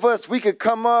 a lot of us, we could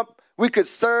come up, we could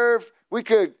serve, we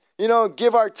could,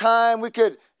 give our time, we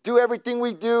could do everything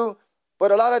we do, but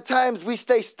a lot of times we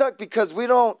stay stuck because we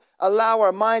don't allow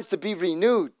our minds to be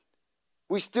renewed.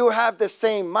 We still have the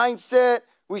same mindset.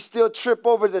 We still trip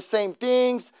over the same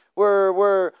things.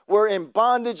 We're in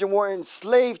bondage and we're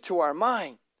enslaved to our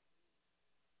mind.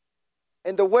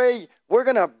 And the way we're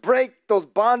going to break those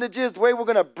bondages, the way we're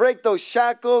going to break those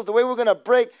shackles, the way we're going to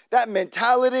break that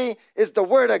mentality is the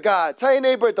Word of God. Tell your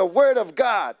neighbor, the Word of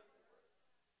God.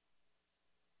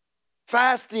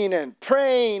 Fasting and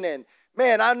praying and,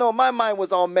 man, I know my mind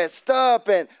was all messed up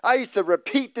and I used to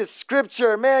repeat this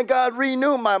scripture. Man, God,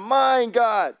 renew my mind,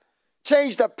 God.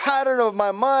 Change the pattern of my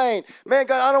mind. Man,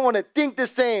 God, I don't want to think the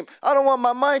same. I don't want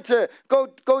my mind to go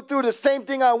through the same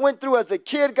thing I went through as a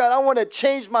kid. God, I want to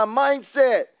change my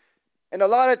mindset. And a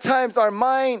lot of times our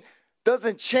mind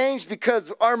doesn't change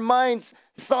because our minds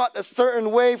thought a certain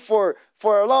way for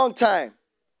a long time.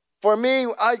 For me,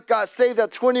 I got saved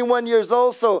at 21 years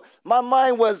old, so my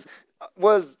mind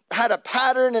had a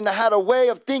pattern and I had a way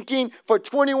of thinking for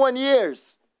 21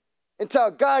 years.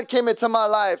 Until God came into my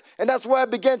life. And that's where I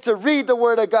began to read the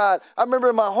Word of God. I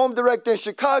remember my home director in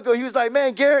Chicago, he was like,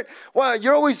 man, Garrett, wow,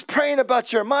 you're always praying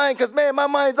about your mind because, man, my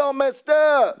mind's all messed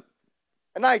up.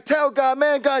 And I tell God,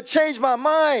 man, God, change my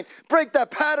mind. Break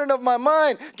that pattern of my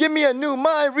mind. Give me a new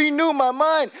mind. Renew my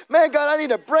mind. Man, God, I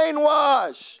need a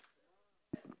brainwash.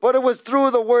 But it was through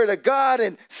the Word of God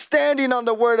and standing on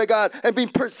the Word of God and being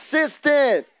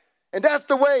persistent. And that's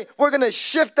the way we're going to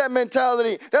shift that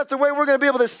mentality. That's the way we're going to be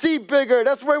able to see bigger.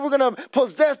 That's the way we're going to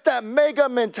possess that mega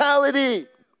mentality.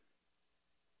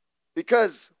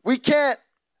 Because we can't,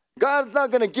 God's not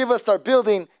going to give us our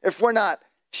building if we're not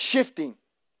shifting.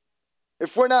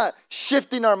 If we're not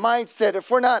shifting our mindset, if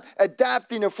we're not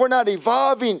adapting, if we're not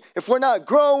evolving, if we're not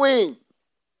growing.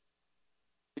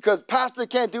 Because pastor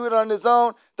can't do it on his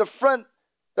own. The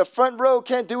front row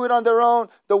can't do it on their own.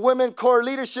 The women core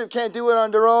leadership can't do it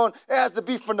on their own. It has to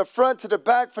be from the front to the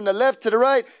back, from the left to the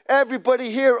right.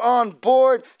 Everybody here on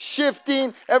board,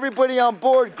 shifting. Everybody on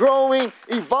board, growing,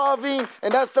 evolving.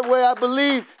 And that's the way I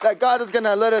believe that God is going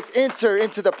to let us enter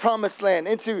into the promised land,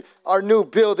 into our new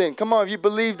building. Come on, if you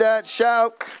believe that,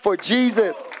 shout for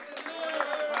Jesus.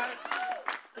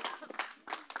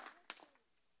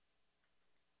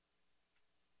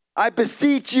 I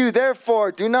beseech you,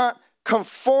 therefore, do not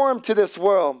conform to this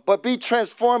world, but be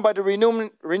transformed by the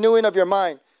renewing of your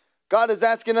mind. God is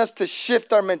asking us to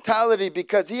shift our mentality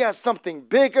because he has something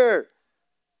bigger.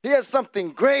 He has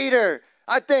something greater.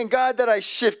 I thank God that I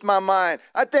shift my mind.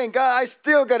 I thank God I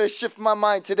still got to shift my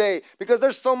mind today because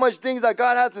there's so much things that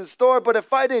God has in store. But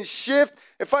if I didn't shift,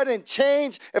 if I didn't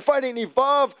change, if I didn't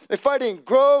evolve, if I didn't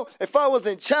grow, if I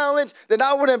wasn't challenged, then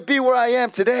I wouldn't be where I am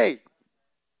today.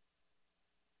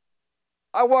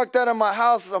 I walked out of my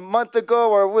house a month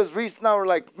ago, or it was recent now, or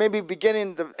like maybe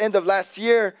beginning the end of last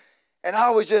year, and I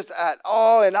was just at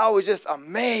awe, and I was just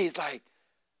amazed, like,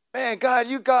 man, God,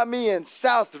 you got me in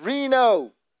South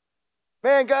Reno.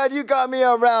 Man, God, you got me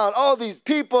around all these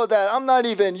people that I'm not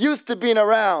even used to being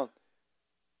around.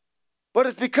 But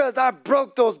it's because I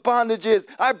broke those bondages.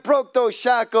 I broke those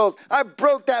shackles. I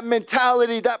broke that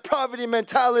mentality, that poverty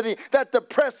mentality, that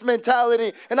depressed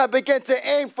mentality. And I began to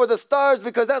aim for the stars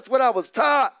because that's what I was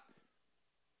taught.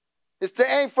 It's to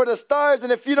aim for the stars.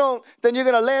 And if you don't, then you're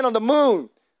going to land on the moon.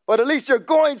 But at least you're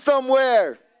going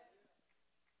somewhere.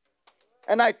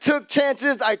 And I took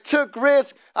chances. I took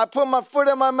risks. I put my foot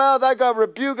in my mouth. I got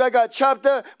rebuked. I got chopped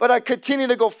up. But I continue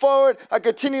to go forward. I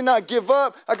continue to not give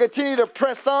up. I continue to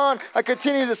press on. I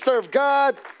continue to serve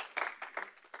God.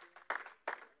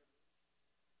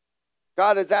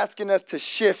 God is asking us to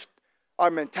shift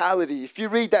our mentality. If you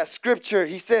read that scripture,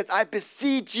 he says, I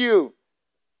beseech you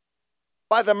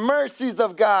by the mercies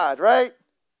of God, right?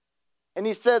 And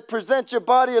he says, present your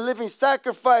body a living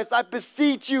sacrifice. I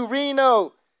beseech you,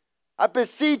 Reno. I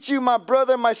beseech you, my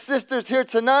brother, my sisters here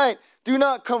tonight, do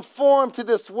not conform to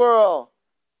this world.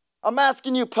 I'm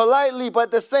asking you politely, but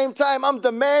at the same time, I'm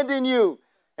demanding you.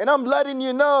 And I'm letting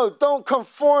you know, don't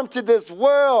conform to this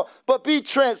world, but be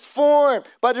transformed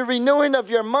by the renewing of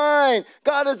your mind.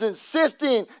 God is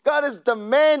insisting, God is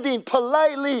demanding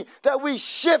politely that we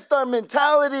shift our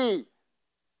mentality.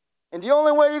 And the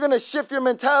only way you're going to shift your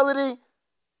mentality,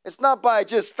 it's not by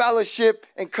just fellowship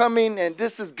and coming and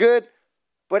this is good.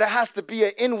 But it has to be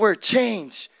an inward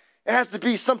change. It has to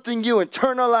be something you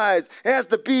internalize. It has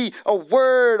to be a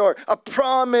word or a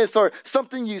promise or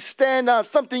something you stand on,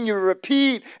 something you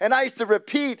repeat. And I used to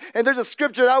repeat. And there's a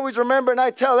scripture I always remember and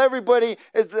I tell everybody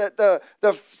is that the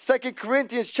 2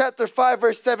 Corinthians chapter 5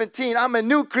 verse 17. I'm a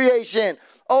new creation.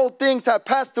 Old things have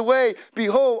passed away.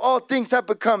 Behold, all things have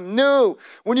become new.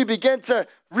 When you begin to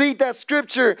read that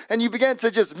scripture and you begin to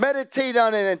just meditate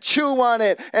on it and chew on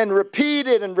it and repeat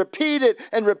it and repeat it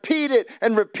and repeat it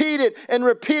and repeat it and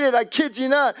repeat it, I kid you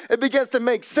not, it begins to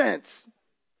make sense.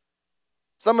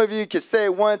 Some of you can say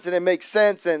it once and it makes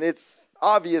sense and it's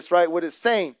obvious, right, what it's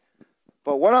saying.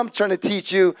 But what I'm trying to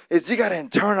teach you is you got to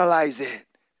internalize it.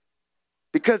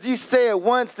 Because you say it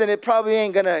once, then it probably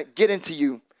ain't going to get into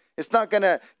you. It's not going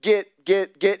to get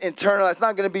internalized. It's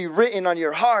not going to be written on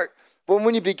your heart. But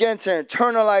when you begin to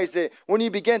internalize it, when you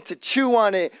begin to chew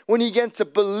on it, when you begin to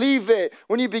believe it,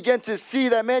 when you begin to see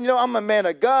that, man, you know, I'm a man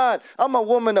of God. I'm a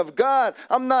woman of God.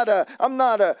 I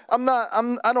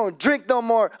don't drink no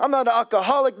more. I'm not an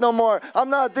alcoholic no more. I'm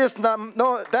not this,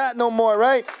 that no more,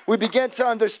 right? We begin to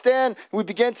understand. We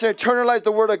begin to internalize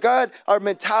the word of God. Our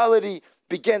mentality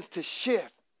begins to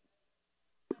shift.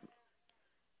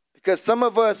 Because some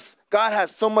of us, God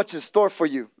has so much in store for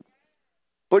you.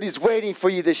 But he's waiting for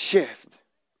you to shift.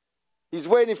 He's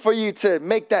waiting for you to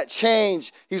make that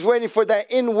change. He's waiting for that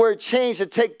inward change to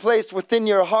take place within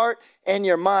your heart and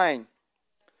your mind.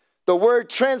 The word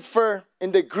transfer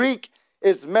in the Greek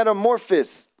is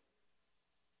metamorphosis.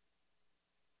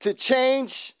 To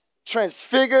change,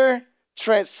 transfigure,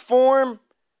 transform,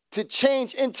 to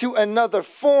change into another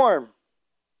form.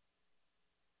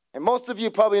 And most of you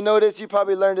probably know this. You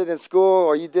probably learned it in school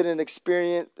or you did an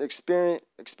experiment.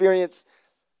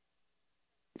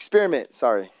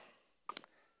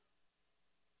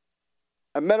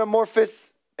 A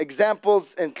metamorphosis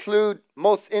examples include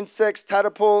most insects,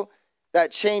 tadpole,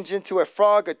 that change into a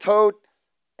frog, a toad,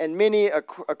 and many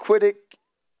aquatic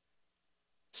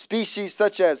species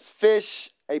such as fish.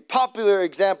 A popular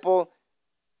example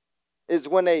is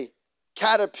when a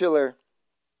caterpillar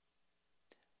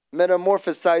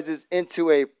metamorphosizes into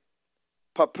a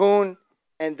pupain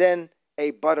and then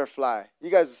a butterfly. You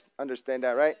guys understand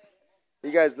that, right?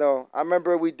 You guys know. I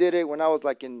remember we did it when I was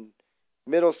like in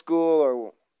middle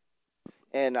school,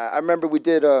 and I remember we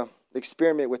did an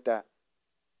experiment with that.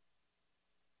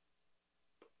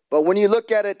 But when you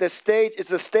look at it,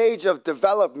 it's a stage of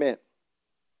development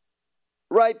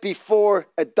right before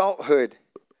adulthood.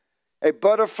 A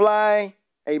butterfly,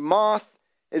 a moth,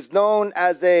 is known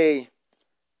as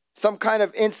some kind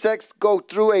of insects go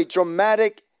through a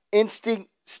dramatic instinct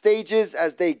stages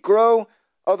as they grow,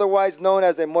 otherwise known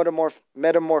as a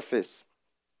metamorphosis.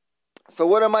 So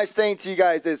what am I saying to you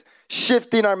guys is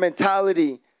shifting our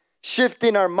mentality,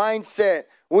 shifting our mindset.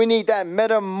 We need that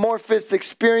metamorphosis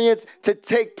experience to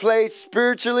take place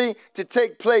spiritually, to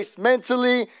take place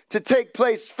mentally, to take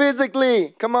place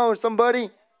physically. Come on, somebody.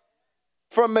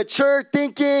 From immature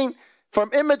thinking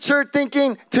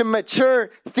to mature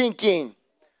thinking.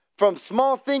 From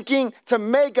small thinking to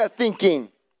mega thinking.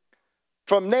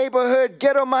 From neighborhood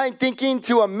ghetto mind thinking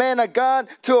to a man of God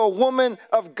to a woman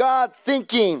of God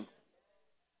thinking.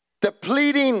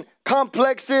 Depleting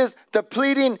complexes,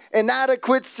 depleting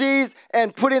inadequacies,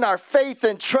 and putting our faith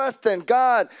and trust in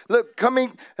God. Look,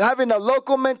 having a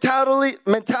local mentality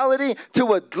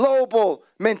to a global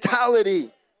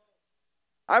mentality.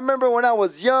 I remember when I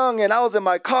was young and I was in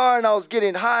my car and I was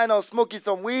getting high and I was smoking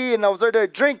some weed and I was right there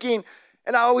drinking,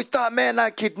 and I always thought, man,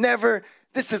 I could never,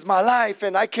 this is my life,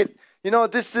 and I could,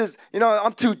 this is,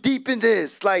 I'm too deep in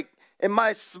this. Like, in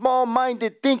my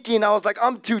small-minded thinking, I was like,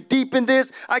 I'm too deep in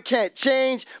this. I can't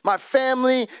change my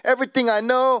family, everything I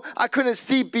know. I couldn't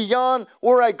see beyond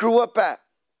where I grew up at.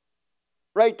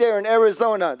 Right there in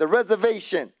Arizona, the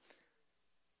reservation.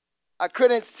 I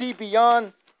couldn't see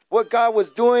beyond what God was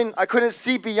doing. I couldn't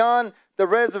see beyond the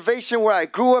reservation where I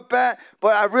grew up at.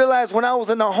 But I realized when I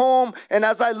was in the home, and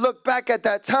as I look back at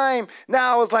that time,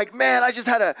 now I was like, man,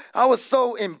 I was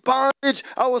so in bondage.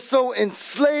 I was so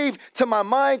enslaved to my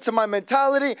mind, to my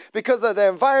mentality, because of the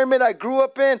environment I grew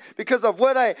up in, because of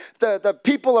what the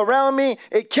people around me.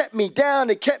 It kept me down.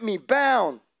 It kept me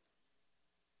bound.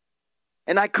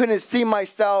 And I couldn't see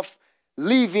myself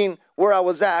leaving where I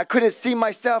was at. I couldn't see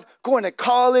myself going to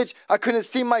college. I couldn't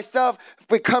see myself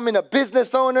becoming a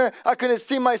business owner. I couldn't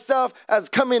see myself as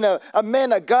becoming a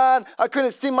man of God. I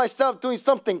couldn't see myself doing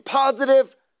something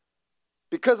positive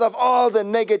because of all the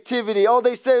negativity. All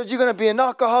they said was, you're going to be an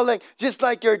alcoholic just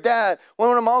like your dad.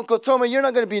 One of my uncles told me, you're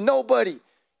not going to be nobody.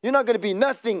 You're not going to be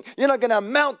nothing. You're not going to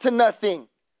amount to nothing.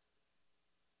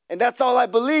 And that's all I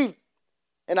believed.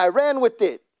 And I ran with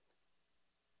it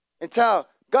until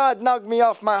God knocked me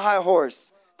off my high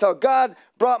horse. Till God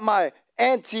brought my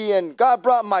auntie, and God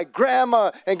brought my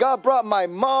grandma, and God brought my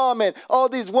mom, and all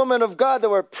these women of God that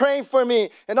were praying for me.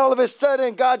 And all of a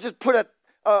sudden, God just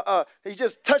He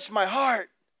just touched my heart.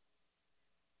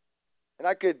 And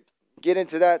I could get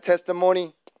into that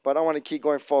testimony, but I want to keep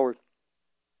going forward.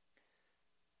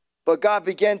 But God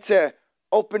began to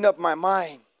open up my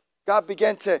mind. God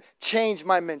began to change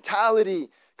my mentality.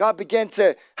 God began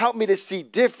to help me to see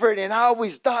different. And I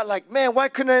always thought, like, man, why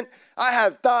couldn't I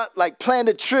have planned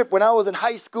a trip when I was in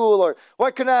high school? Or why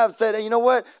couldn't I have said, hey, you know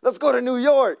what? Let's go to New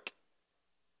York.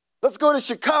 Let's go to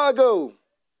Chicago.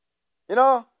 And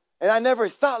I never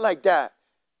thought like that.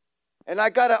 And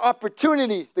I got an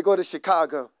opportunity to go to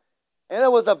Chicago. And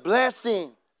it was a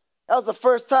blessing. That was the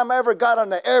first time I ever got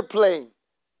on an airplane.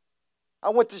 I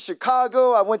went to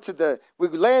Chicago. We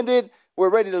landed. We're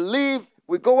ready to leave.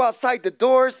 We go outside the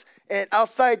doors, and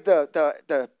outside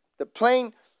the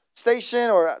plane station,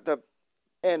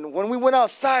 and when we went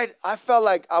outside, I felt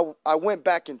like I went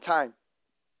back in time.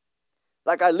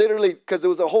 Like I literally, because it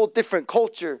was a whole different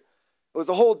culture. It was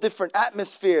a whole different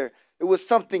atmosphere. It was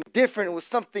something different. It was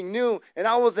something new, and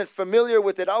I wasn't familiar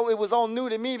with it. It was all new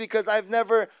to me because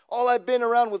all I've been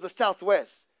around was the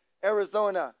Southwest,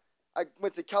 Arizona. I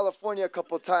went to California a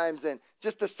couple times, and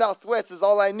just the Southwest is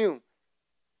all I knew.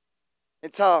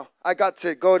 Until I got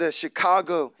to go to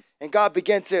Chicago, and God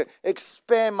began to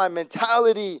expand my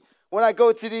mentality. When I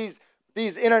go to these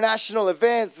international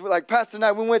events, like Pastor and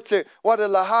I, we went to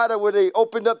Guadalajara where they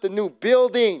opened up the new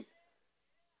building.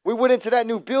 We went into that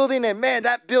new building, and man,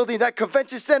 that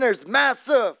convention center is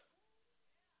massive.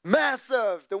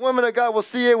 Massive. The women of God will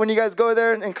see it when you guys go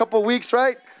there in a couple of weeks,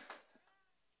 right?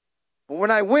 But when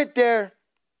I went there,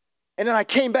 and then I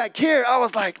came back here, I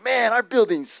was like, man, our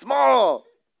building's small.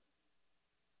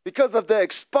 Because of the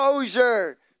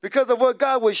exposure, because of what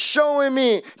God was showing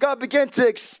me, God began to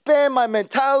expand my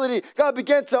mentality. God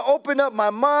began to open up my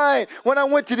mind. When I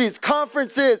went to these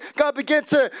conferences, God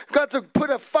to put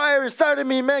a fire inside of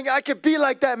me, man. I could be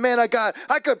like that man of God.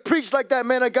 I could preach like that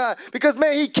man of God. Because,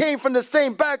 man, he came from the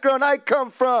same background I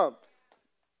come from.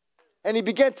 And he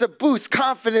began to boost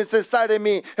confidence inside of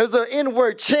me. There was an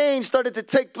inward change started to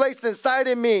take place inside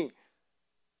of me.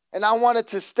 And I wanted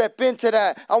to step into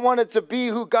that. I wanted to be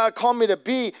who God called me to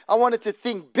be. I wanted to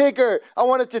think bigger. I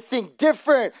wanted to think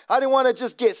different. I didn't want to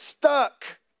just get stuck.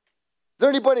 Is there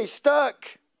anybody stuck?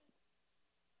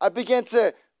 I began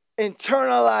to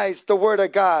internalize the Word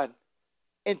of God.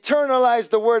 Internalize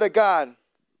the Word of God.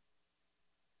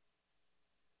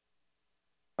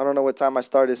 I don't know what time I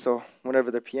started, so whenever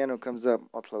the piano comes up,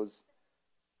 I'll close.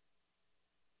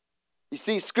 You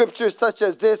see, scriptures such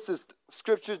as this is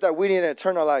scriptures that we need to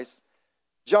internalize.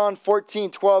 John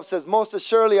 14:12 says, most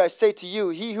assuredly I say to you,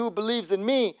 he who believes in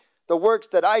me, the works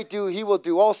that I do, he will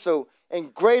do also.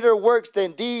 And greater works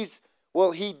than these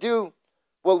will we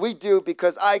do,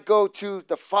 because I go to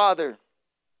the Father.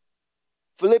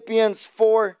 Philippians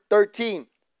 4:13.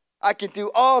 I can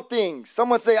do all things.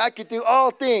 Someone say, I can do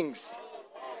all things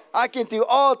I can do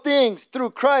all things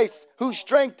through Christ who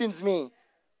strengthens me.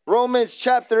 Romans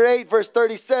chapter 8, verse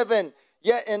 37.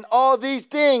 Yet in all these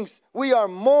things, we are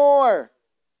more.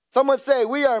 Someone say,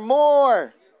 we are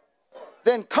more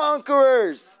than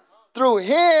conquerors through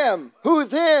him.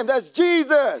 Who's him? That's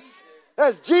Jesus.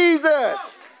 That's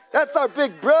Jesus. That's our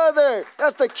big brother.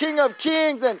 That's the King of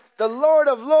Kings and the Lord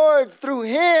of Lords. Through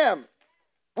him,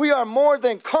 we are more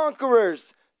than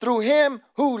conquerors through him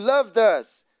who loved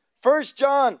us. 1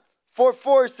 John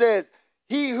 4:4 says,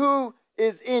 he who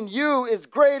is in you is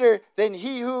greater than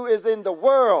he who is in the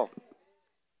world.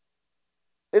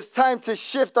 It's time to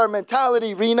shift our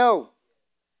mentality, Reno.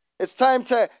 It's time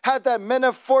to have that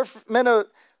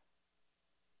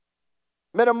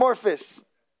metamorphosis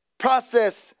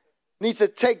process needs to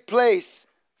take place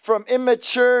from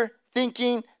immature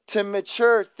thinking to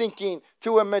mature thinking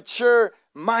to a mature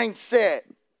mindset.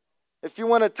 If you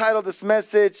want to title this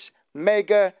message,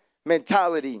 Mega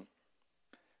Mentality.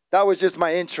 That was just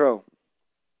my intro.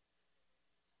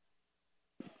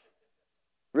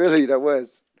 Really, that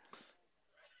was.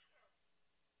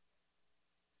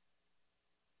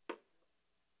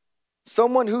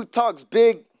 Someone who talks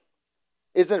big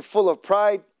isn't full of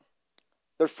pride.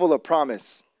 They're full of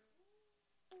promise.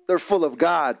 They're full of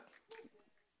God.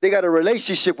 They got a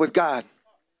relationship with God.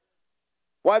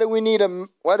 Why do we need a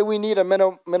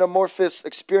metamorphosis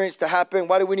experience to happen?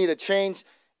 Why do we need a change,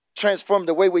 transform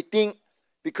the way we think?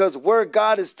 Because where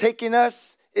God is taking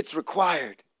us, it's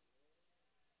required.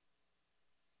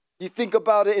 You think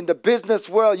about it in the business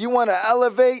world. You want to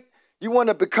elevate. You want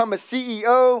to become a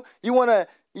CEO. You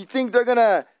think they're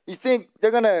gonna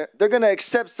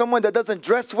accept someone that doesn't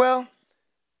dress well,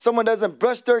 someone that doesn't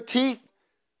brush their teeth,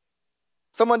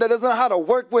 someone that doesn't know how to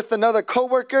work with another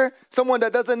coworker, someone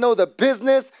that doesn't know the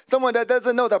business, someone that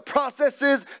doesn't know the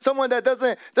processes, someone that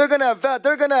doesn't. The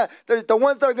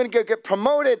ones that are gonna get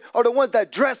promoted are the ones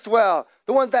that dress well,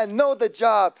 the ones that know the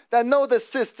job, that know the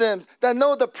systems, that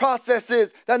know the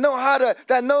processes, that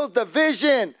knows the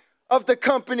vision of the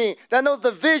company, that knows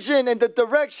the vision and the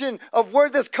direction of where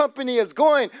this company is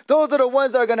going. Those are the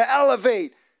ones that are going to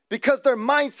elevate because their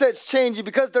mindset's changing,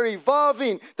 because they're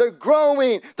evolving, they're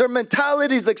growing, their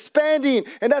mentality's expanding.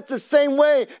 And that's the same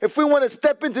way. If we want to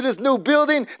step into this new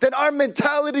building, then our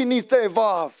mentality needs to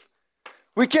evolve.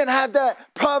 We can't have that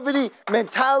poverty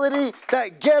mentality,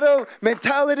 that ghetto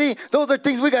mentality. Those are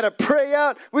things we got to pray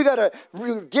out. We got to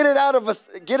get it out of us,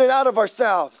 get it out of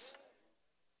ourselves.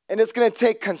 And it's going to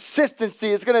take consistency.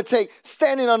 It's going to take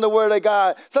standing on the word of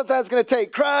God. Sometimes it's going to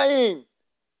take crying.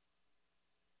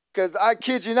 Because I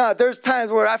kid you not, there's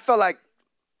times where I felt like,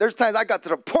 there's times I got to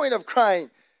the point of crying.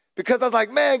 Because I was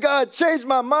like, man, God changed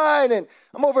my mind. And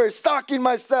I'm over here stalking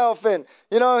myself and,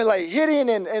 like hitting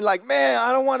and like, man,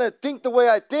 I don't want to think the way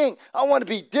I think. I want to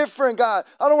be different, God.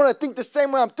 I don't want to think the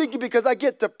same way I'm thinking because I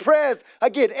get depressed. I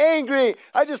get angry.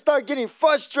 I just start getting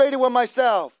frustrated with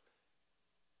myself.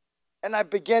 And I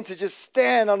began to just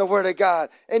stand on the word of God.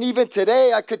 And even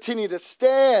today, I continue to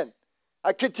stand.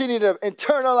 I continue to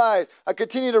internalize. I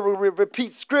continue to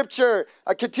repeat scripture.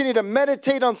 I continue to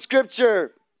meditate on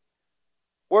scripture.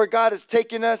 Where God is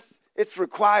taking us, it's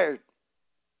required.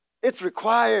 It's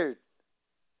required.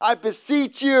 I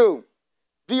beseech you,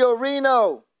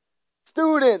 Viorino,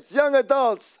 students, young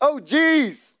adults,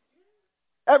 OGs,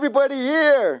 everybody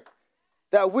here,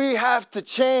 that we have to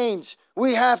change.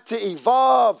 We have to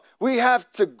evolve. We have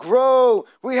to grow.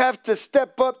 We have to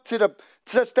step up to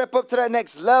that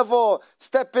next level.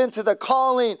 Step into the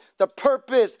calling, the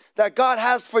purpose that God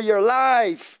has for your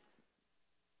life.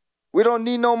 We don't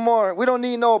need no more. We don't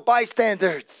need no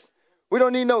bystanders. We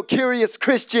don't need no curious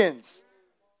Christians.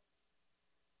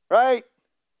 Right?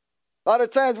 A lot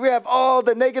of times we have all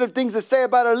the negative things to say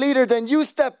about our leader. Then you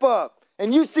step up.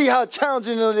 And you see how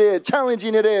challenging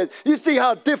it is. You see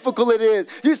how difficult it is.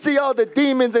 You see all the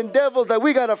demons and devils that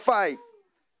we got to fight.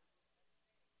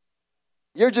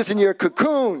 You're just in your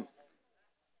cocoon.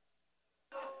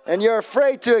 And you're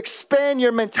afraid to expand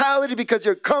your mentality because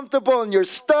you're comfortable and you're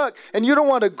stuck and you don't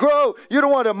want to grow. You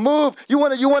don't want to move. You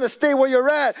want to stay where you're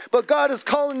at. But God is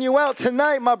calling you out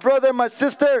tonight, my brother, my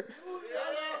sister.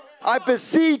 I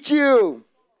beseech you,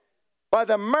 by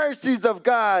the mercies of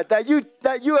God, that you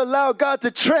allow God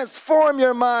to transform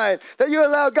your mind, that you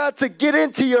allow God to get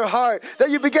into your heart, that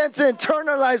you begin to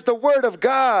internalize the word of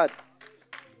God.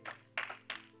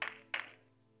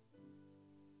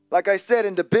 Like I said,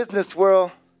 in the business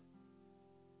world,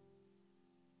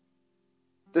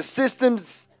 the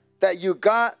systems that you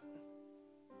got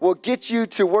will get you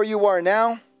to where you are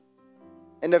now,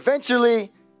 and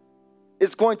eventually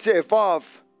it's going to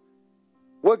evolve.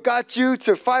 What got you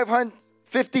to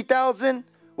 550,000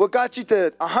 what got you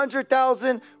to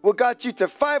 100,000, what got you to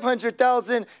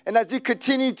 500,000. And as you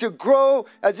continue to grow,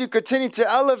 as you continue to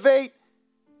elevate,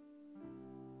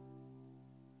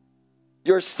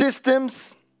 your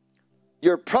systems,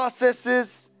 your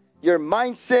processes, your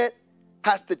mindset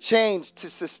has to change to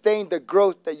sustain the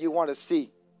growth that you want to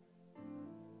see.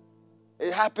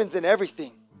 It happens in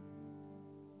everything.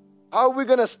 How are we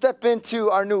going to step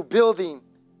into our new building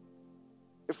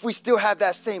if we still have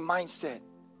that same mindset?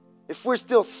 If we're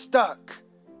still stuck?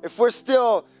 If we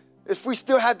still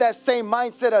have that same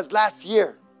mindset as last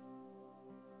year?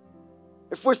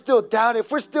 If we're still down,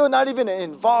 if we're still not even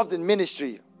involved in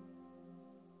ministry?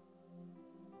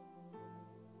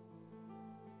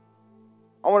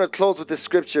 I want to close with this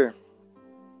scripture.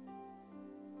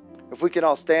 If we can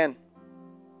all stand.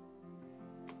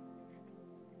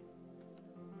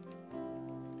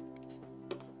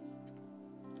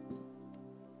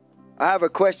 I have a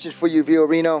question for you,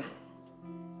 Viorino.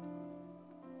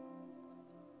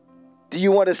 Do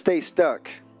you want to stay stuck?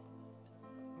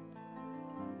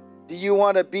 Do you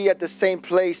want to be at the same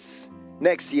place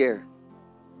next year?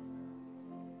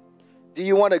 Do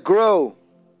you want to grow?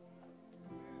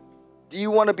 Do you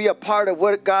want to be a part of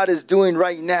what God is doing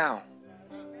right now?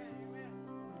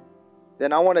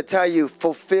 Then I want to tell you,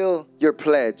 fulfill your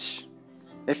pledge.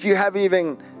 If you haven't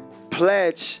even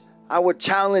pledged, I would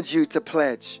challenge you to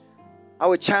pledge. I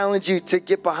would challenge you to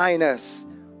get behind us.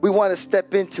 We want to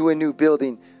step into a new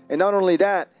building. And not only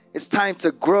that, it's time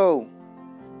to grow.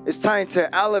 It's time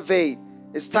to elevate.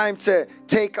 It's time to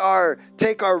take our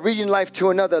reading life to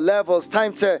another level. It's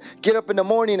time to get up in the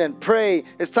morning and pray.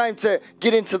 It's time to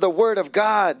get into the Word of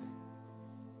God.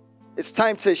 It's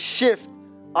time to shift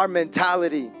our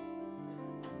mentality.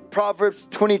 Proverbs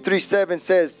 23:7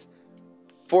 says,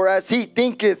 "For as he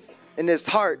thinketh in his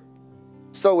heart,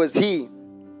 so is he.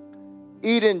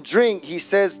 Eat and drink, he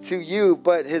says to you,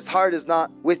 but his heart is not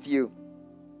with you.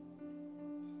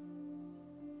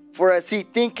 For as he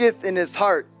thinketh in his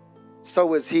heart,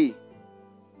 so is he."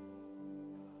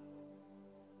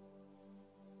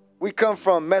 We come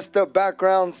from messed up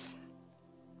backgrounds.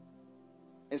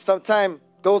 And sometimes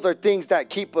those are things that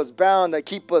keep us bound, that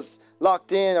keep us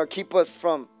locked in, or keep us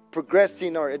from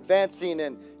progressing or advancing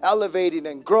and elevating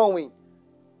and growing.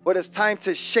 But it's time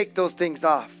to shake those things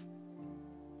off.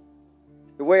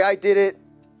 The way I did it,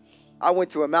 I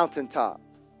went to a mountaintop.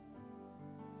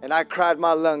 And I cried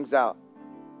my lungs out.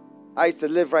 I used to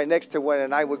live right next to one,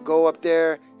 and I would go up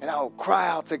there and I would cry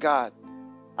out to God.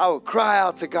 I would cry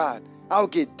out to God. I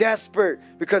would get desperate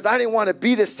because I didn't want to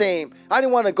be the same. I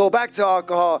didn't want to go back to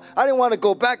alcohol. I didn't want to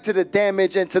go back to the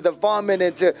damage and to the vomit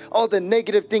and to all the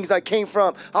negative things I came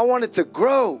from. I wanted to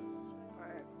grow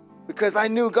because I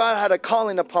knew God had a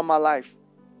calling upon my life.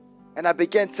 And I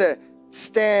began to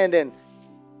stand and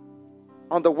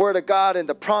on the Word of God and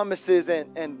the promises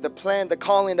and the plan, the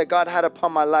calling that God had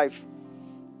upon my life.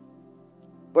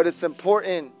 But it's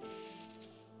important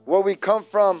where we come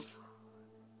from.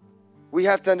 We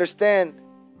have to understand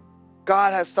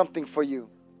God has something for you.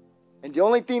 And the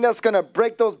only thing that's going to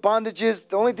break those bondages,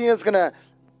 the only thing that's going to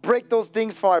break those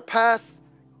things from our past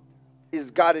is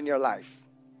God in your life.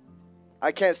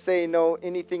 I can't say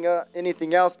anything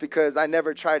else because I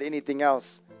never tried anything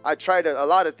else. I tried a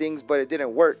lot of things, but it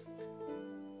didn't work.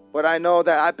 But I know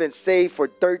that I've been saved for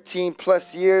 13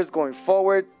 plus years going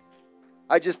forward.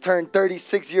 I just turned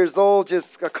 36 years old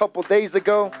just a couple days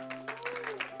ago.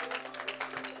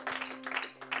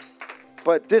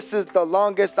 But this is the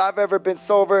longest I've ever been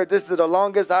sober. This is the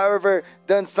longest I've ever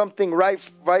done something right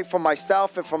for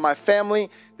myself and for my family.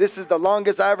 This is the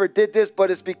longest I ever did this,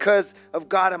 but it's because of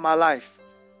God in my life.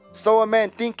 So a man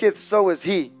thinketh, so is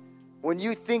he. When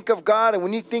you think of God and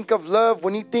when you think of love,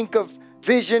 when you think of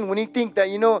vision, when you think that,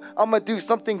 I'm going to do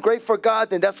something great for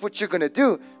God, then that's what you're going to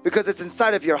do because it's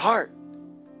inside of your heart.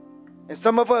 And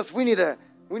some of us, we need to,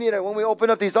 when we open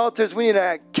up these altars, we need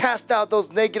to cast out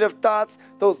those negative thoughts,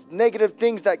 those negative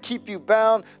things that keep you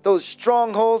bound, those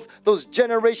strongholds, those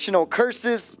generational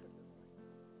curses.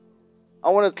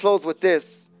 I want to close with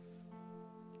this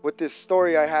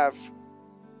story I have.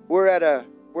 We're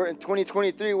in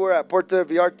 2023, we're at Puerto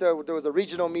Vallarta. There was a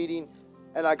regional meeting,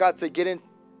 and I got to get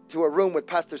into a room with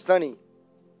Pastor Sonny.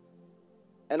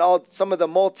 And some of the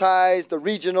multis, the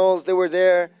regionals, they were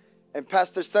there. And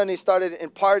Pastor Sonny started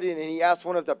imparting, and he asked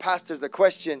one of the pastors a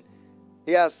question.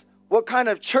 He asked, "What kind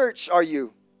of church are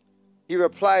you?" He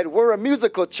replied, "We're a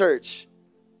musical church."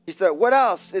 He said, "What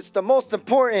else? It's the most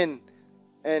important."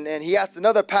 And he asked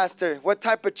another pastor, "What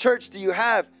type of church do you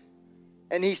have?"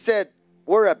 And he said,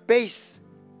 "We're a base,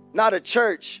 not a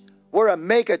church. We're a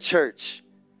mega church."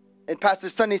 And Pastor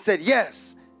Sonny said,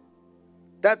 "Yes."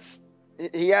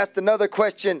 he asked another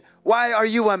question, why are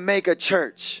you a mega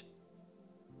church?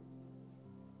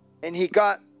 And he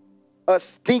got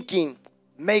us thinking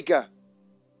mega.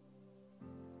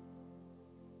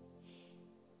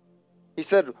 He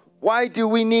said, why do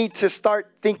we need to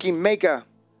start thinking mega?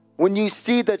 When you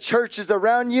see the churches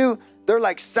around you, they're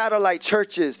like satellite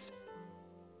churches.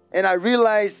 And I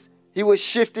realized he was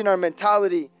shifting our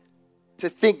mentality to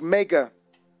think mega.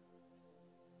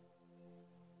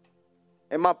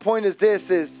 And my point is this,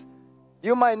 is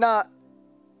we might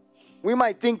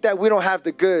think that we don't have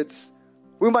the goods.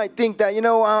 We might think that,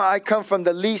 I come from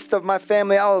the least of my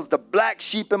family. I was the black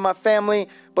sheep in my family.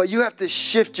 But you have to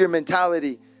shift your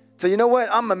mentality. So you know what?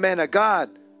 I'm a man of God.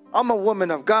 I'm a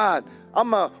woman of God.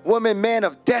 I'm a man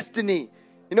of destiny.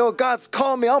 God's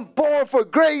called me. I'm born for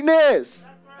greatness.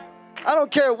 I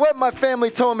don't care what my family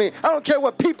told me. I don't care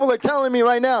what people are telling me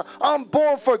right now. I'm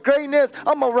born for greatness.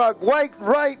 I'm going to rock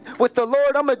right with the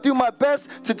Lord. I'm going to do my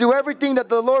best to do everything that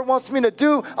the Lord wants me to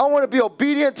do. I want to be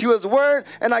obedient to His word.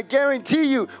 And I guarantee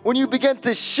you, when you begin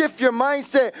to shift your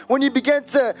mindset, when you begin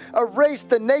to erase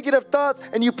the negative thoughts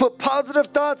and you put positive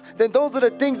thoughts, then those are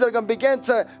the things that are going to begin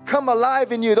to come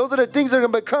alive in you. Those are the things that are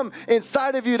going to become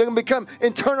inside of you. They're going to become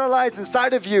internalized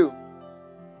inside of you.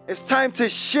 It's time to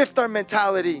shift our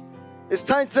mentality. It's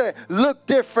time to look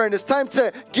different. It's time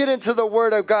to get into the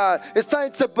Word of God. It's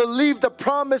time to believe the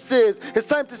promises. It's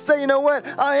time to say, you know what?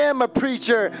 I am a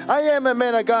preacher. I am a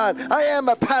man of God. I am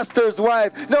a pastor's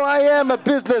wife. No, I am a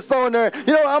business owner.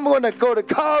 I'm going to go to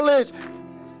college.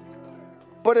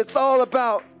 But it's all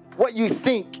about what you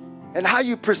think and how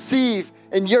you perceive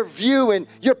and your view and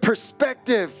your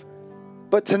perspective.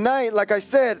 But tonight, like I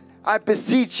said, I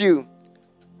beseech you,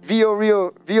 Vio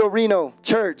Reno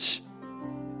Church,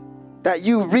 that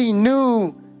you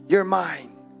renew your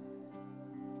mind,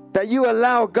 that you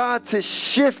allow God to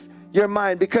shift your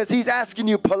mind, because He's asking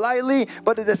you politely,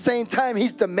 but at the same time,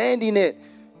 He's demanding it.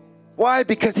 Why?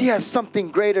 Because He has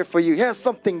something greater for you. He has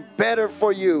something better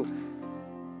for you.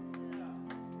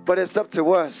 But it's up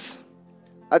to us.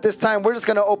 At this time, we're just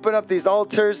going to open up these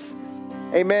altars.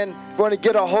 Amen. We're going to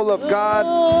get a hold of God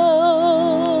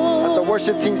as the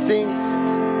worship team sings.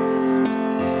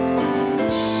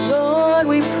 Lord,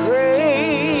 we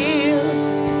praise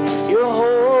your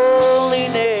holy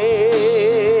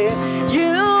name.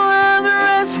 You have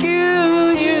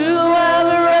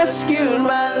rescued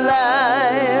my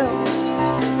life.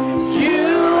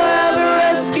 You have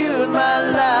rescued my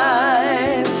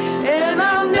life, and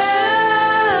I'm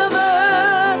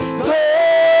never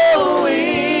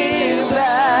going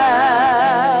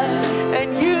back.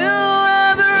 And you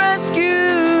have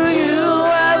rescued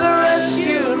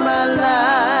my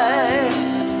life.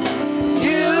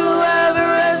 You have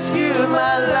rescued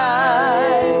my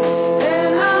life,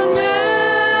 and I'm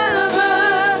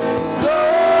never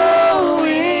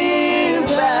going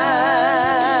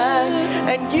back.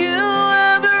 And you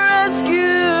have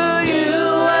rescued,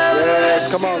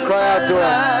 Yes, come on, cry out to Him.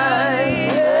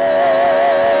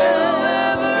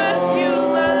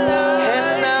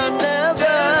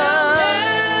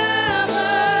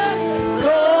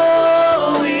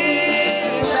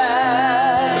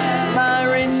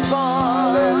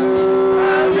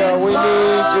 Hallelujah, we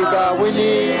need you, God. We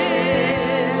need you.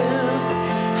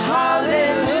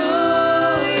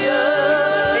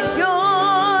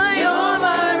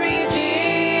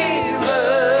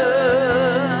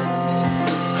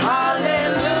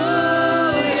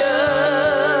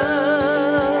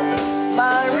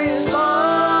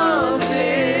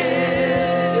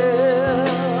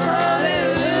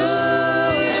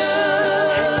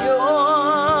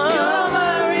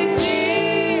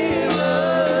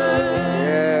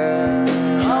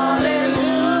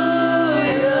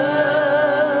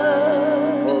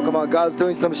 God's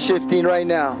doing some shifting right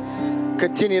now.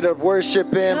 Continue to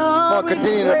worship Him. Come on,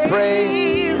 continue to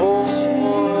pray. Oh,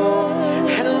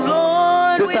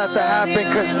 this has to happen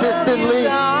consistently.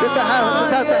 This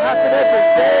has to happen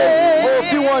every day. Oh,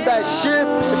 if you want that shift,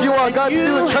 if you want God to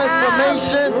do a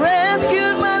transformation.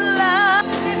 Rescued my life.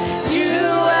 You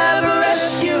have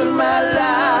rescued my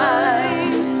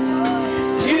life.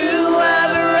 You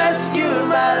have rescued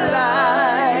my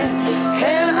life,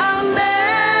 and I'm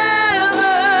never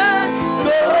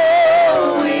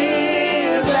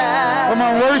going back. Come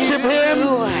on, worship Him.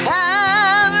 You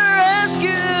have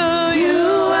rescued.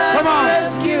 You have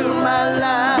rescued my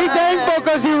life. Be thankful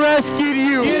because He rescued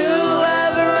you. You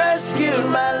have rescued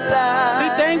my life. Be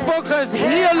thankful because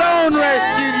He alone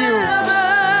rescued you.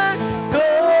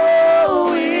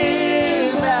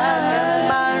 Going back.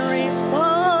 My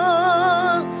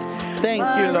response. Thank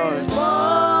you, Lord.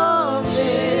 Response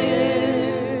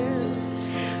is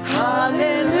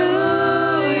hallelujah.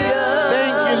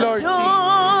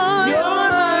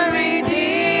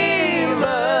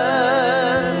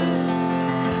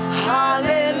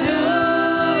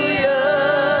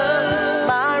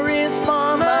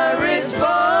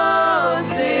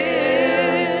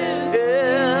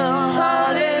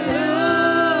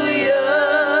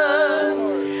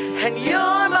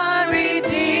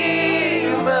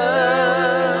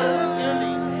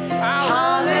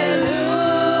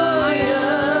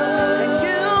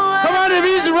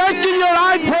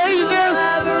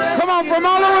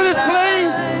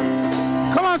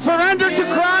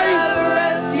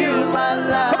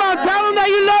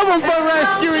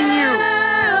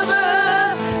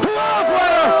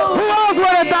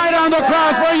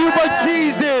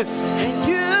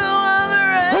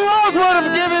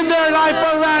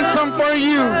 for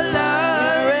you.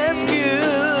 Rescue.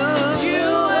 You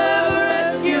have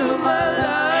rescued my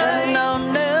life. And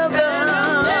I'm never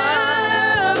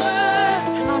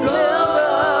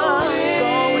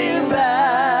going back.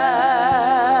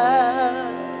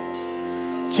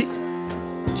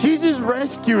 Jesus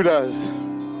rescued us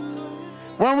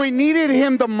when we needed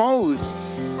him the most.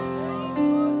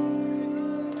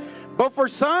 But for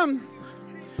some,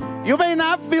 you may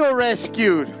not feel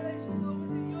rescued.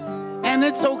 And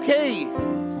it's okay.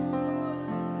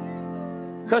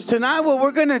 Because tonight what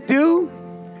we're going to do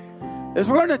is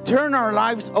we're going to turn our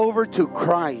lives over to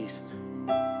Christ.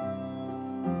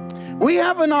 We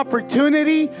have an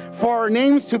opportunity for our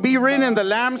names to be written in the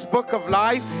Lamb's Book of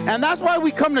Life. And that's why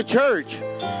we come to church.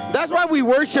 That's why we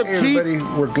worship Jesus.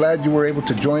 Everybody, we're glad you were able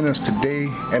to join us today.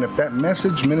 And if that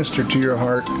message ministered to your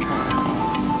heart,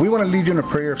 we want to lead you in a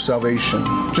prayer of salvation.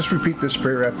 Just repeat this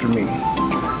prayer after me.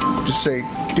 Just say,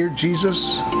 Dear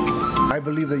Jesus, I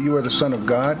believe that you are the Son of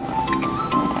God.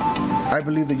 I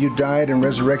believe that you died and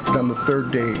resurrected on the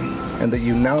third day, and that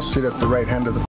you now sit at the right hand of the